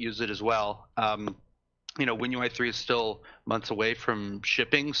shell that use it as well. WinUI 3 is still months away from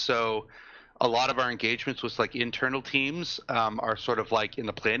shipping, so a lot of our engagements with like internal teams are sort of like in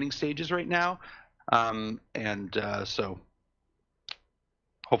the planning stages right now, so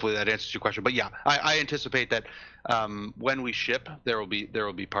hopefully that answers your question. But yeah, I anticipate that when we ship, there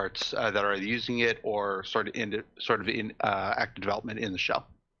will be parts that are either using it or sort of in active development in the shell.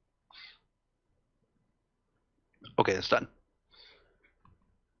 Okay, that's done.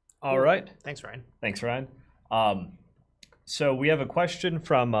 All right. Thanks, Ryan. Thanks, Ryan. So we have a question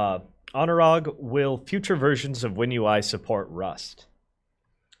from Anurag. Will future versions of WinUI support Rust?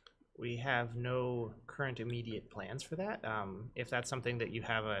 We have no current immediate plans for that. If that's something that you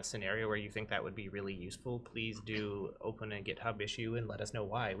have a scenario where you think that would be really useful, please do open a GitHub issue and let us know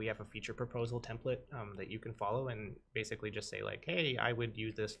why. We have a feature proposal template that you can follow and basically just say like, hey, I would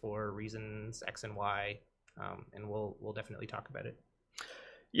use this for reasons X and Y, and we'll definitely talk about it.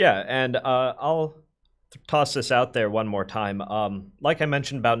 Yeah, and I'll toss this out there one more time. Like I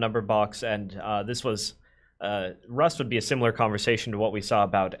mentioned about Numberbox, and this was Rust would be a similar conversation to what we saw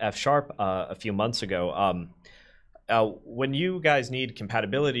about F# a few months ago. When you guys need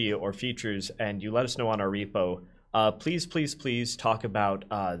compatibility or features and you let us know on our repo, please talk about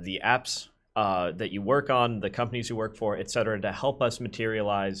the apps that you work on, the companies you work for, etc., to help us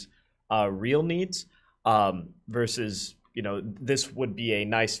materialize real needs versus, this would be a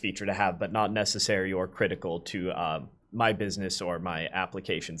nice feature to have, but not necessary or critical to my business or my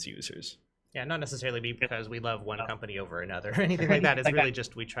applications users. Yeah, not necessarily because we love one company over another or anything like that. It's really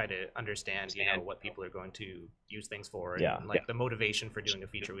just we try to understand, what people are going to use things for, and the motivation for doing a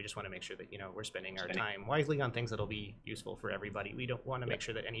feature. We just want to make sure that we're spending our time wisely on things that'll be useful for everybody. We don't want to make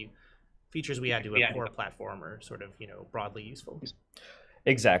sure that any features we add to a core platform are sort of, broadly useful.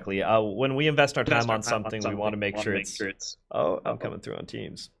 Exactly. When we invest our time on something, we want to make sure it's I'm coming through on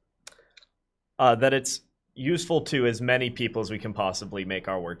Teams. That it's useful to as many people as we can possibly make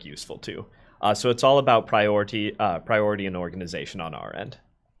our work useful to. So it's all about priority and organization on our end.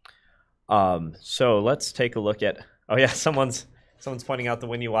 So let's take a look at. Oh yeah, someone's pointing out the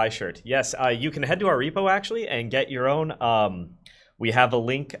WinUI shirt. Yes, you can head to our repo actually and get your own. We have a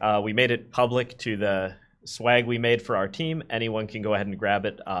link. We made it public to the swag we made for our team. Anyone can go ahead and grab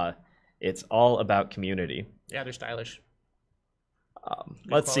it. It's all about community. Yeah, they're stylish.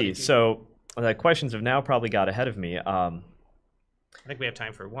 Let's see. So the questions have now probably got ahead of me. I think we have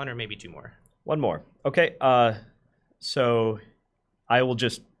time for one or maybe two more. One more. Okay. So I will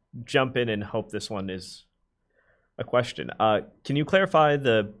just jump in and hope this one is a question. Can you clarify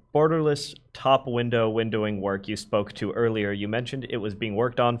the borderless top window windowing work you spoke to earlier? You mentioned it was being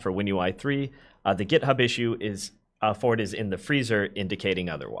worked on for WinUI 3. The GitHub issue is for it is in the freezer, indicating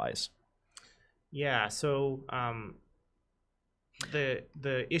otherwise. Yeah. So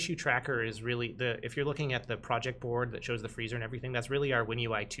the issue tracker is really if you're looking at the project board that shows the freezer and everything, that's really our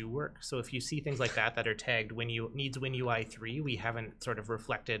WinUI 2 work. So if you see things like that are tagged needs WinUI 3, we haven't sort of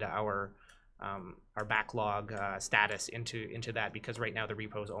reflected our backlog status into that, because right now the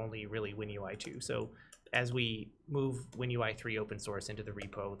repo is only really WinUI 2. So as we move WinUI 3 open source into the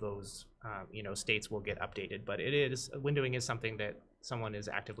repo, those states will get updated. But windowing is something that someone is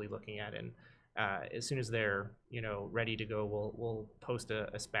actively looking at, and as soon as they're ready to go, we'll post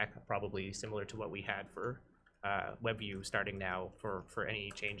a spec probably similar to what we had for WebView starting now for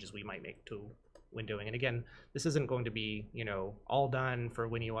any changes we might make to windowing. And again, this isn't going to be all done for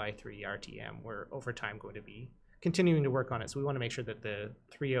WinUI 3 RTM. We're over time going to be continuing to work on it. So we want to make sure that the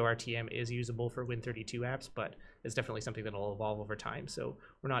 3.0 RTM is usable for Win32 apps, but it's definitely something that will evolve over time. So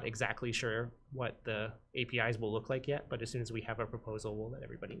we're not exactly sure what the APIs will look like yet, but as soon as we have a proposal, we'll let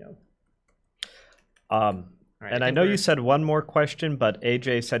everybody know. Right, and I know you said one more question, but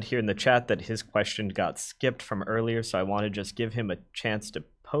AJ said here in the chat that his question got skipped from earlier, so I want to just give him a chance to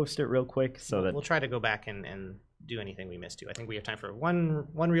post it real quick so that we'll try to go back and do anything we missed too. I think we have time for one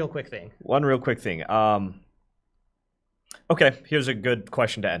real quick thing. One real quick thing. Okay, here's a good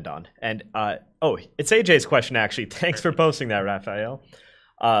question to end on. And it's AJ's question actually. Thanks for posting that, Raphael.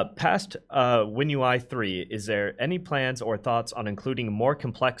 Past WinUI 3, is there any plans or thoughts on including more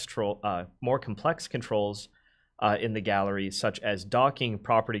complex controls in the gallery, such as docking,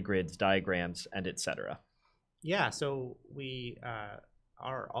 property grids, diagrams, and etc.? Yeah, so we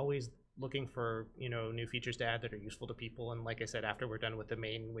are always looking for new features to add that are useful to people. And like I said, after we're done with the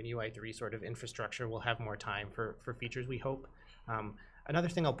main WinUI 3 sort of infrastructure, we'll have more time for features, we hope. Another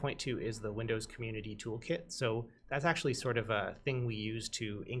thing I'll point to is the Windows Community Toolkit. So that's actually sort of a thing we use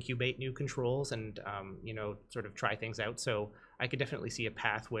to incubate new controls and sort of try things out. So I could definitely see a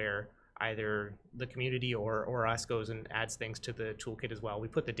path where either the community or us goes and adds things to the toolkit as well. We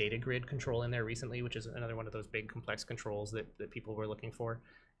put the data grid control in there recently, which is another one of those big complex controls that people were looking for.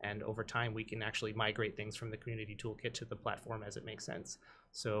 And over time, we can actually migrate things from the community toolkit to the platform as it makes sense.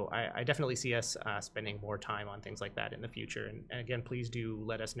 So I definitely see us spending more time on things like that in the future. And again, please do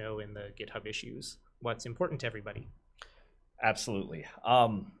let us know in the GitHub issues what's important to everybody. Absolutely.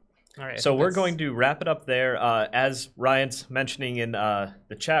 All right. So we're going to wrap it up there. As Ryan's mentioning in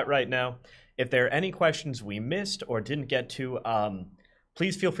the chat right now, if there are any questions we missed or didn't get to,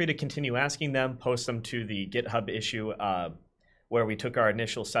 please feel free to continue asking them. Post them to the GitHub issue where we took our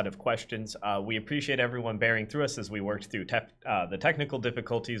initial set of questions. We appreciate everyone bearing through us as we worked through the technical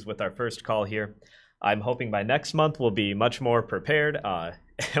difficulties with our first call here. I'm hoping by next month we'll be much more prepared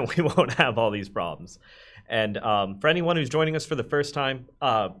and we won't have all these problems. And for anyone who's joining us for the first time,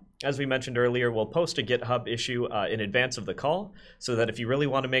 as we mentioned earlier, we'll post a GitHub issue in advance of the call, so that if you really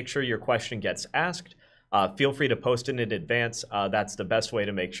want to make sure your question gets asked, feel free to post it in advance. That's the best way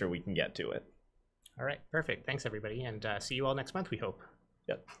to make sure we can get to it. All right, perfect. Thanks, everybody, and see you all next month, we hope.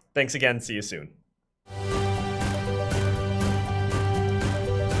 Yep. Thanks again. See you soon.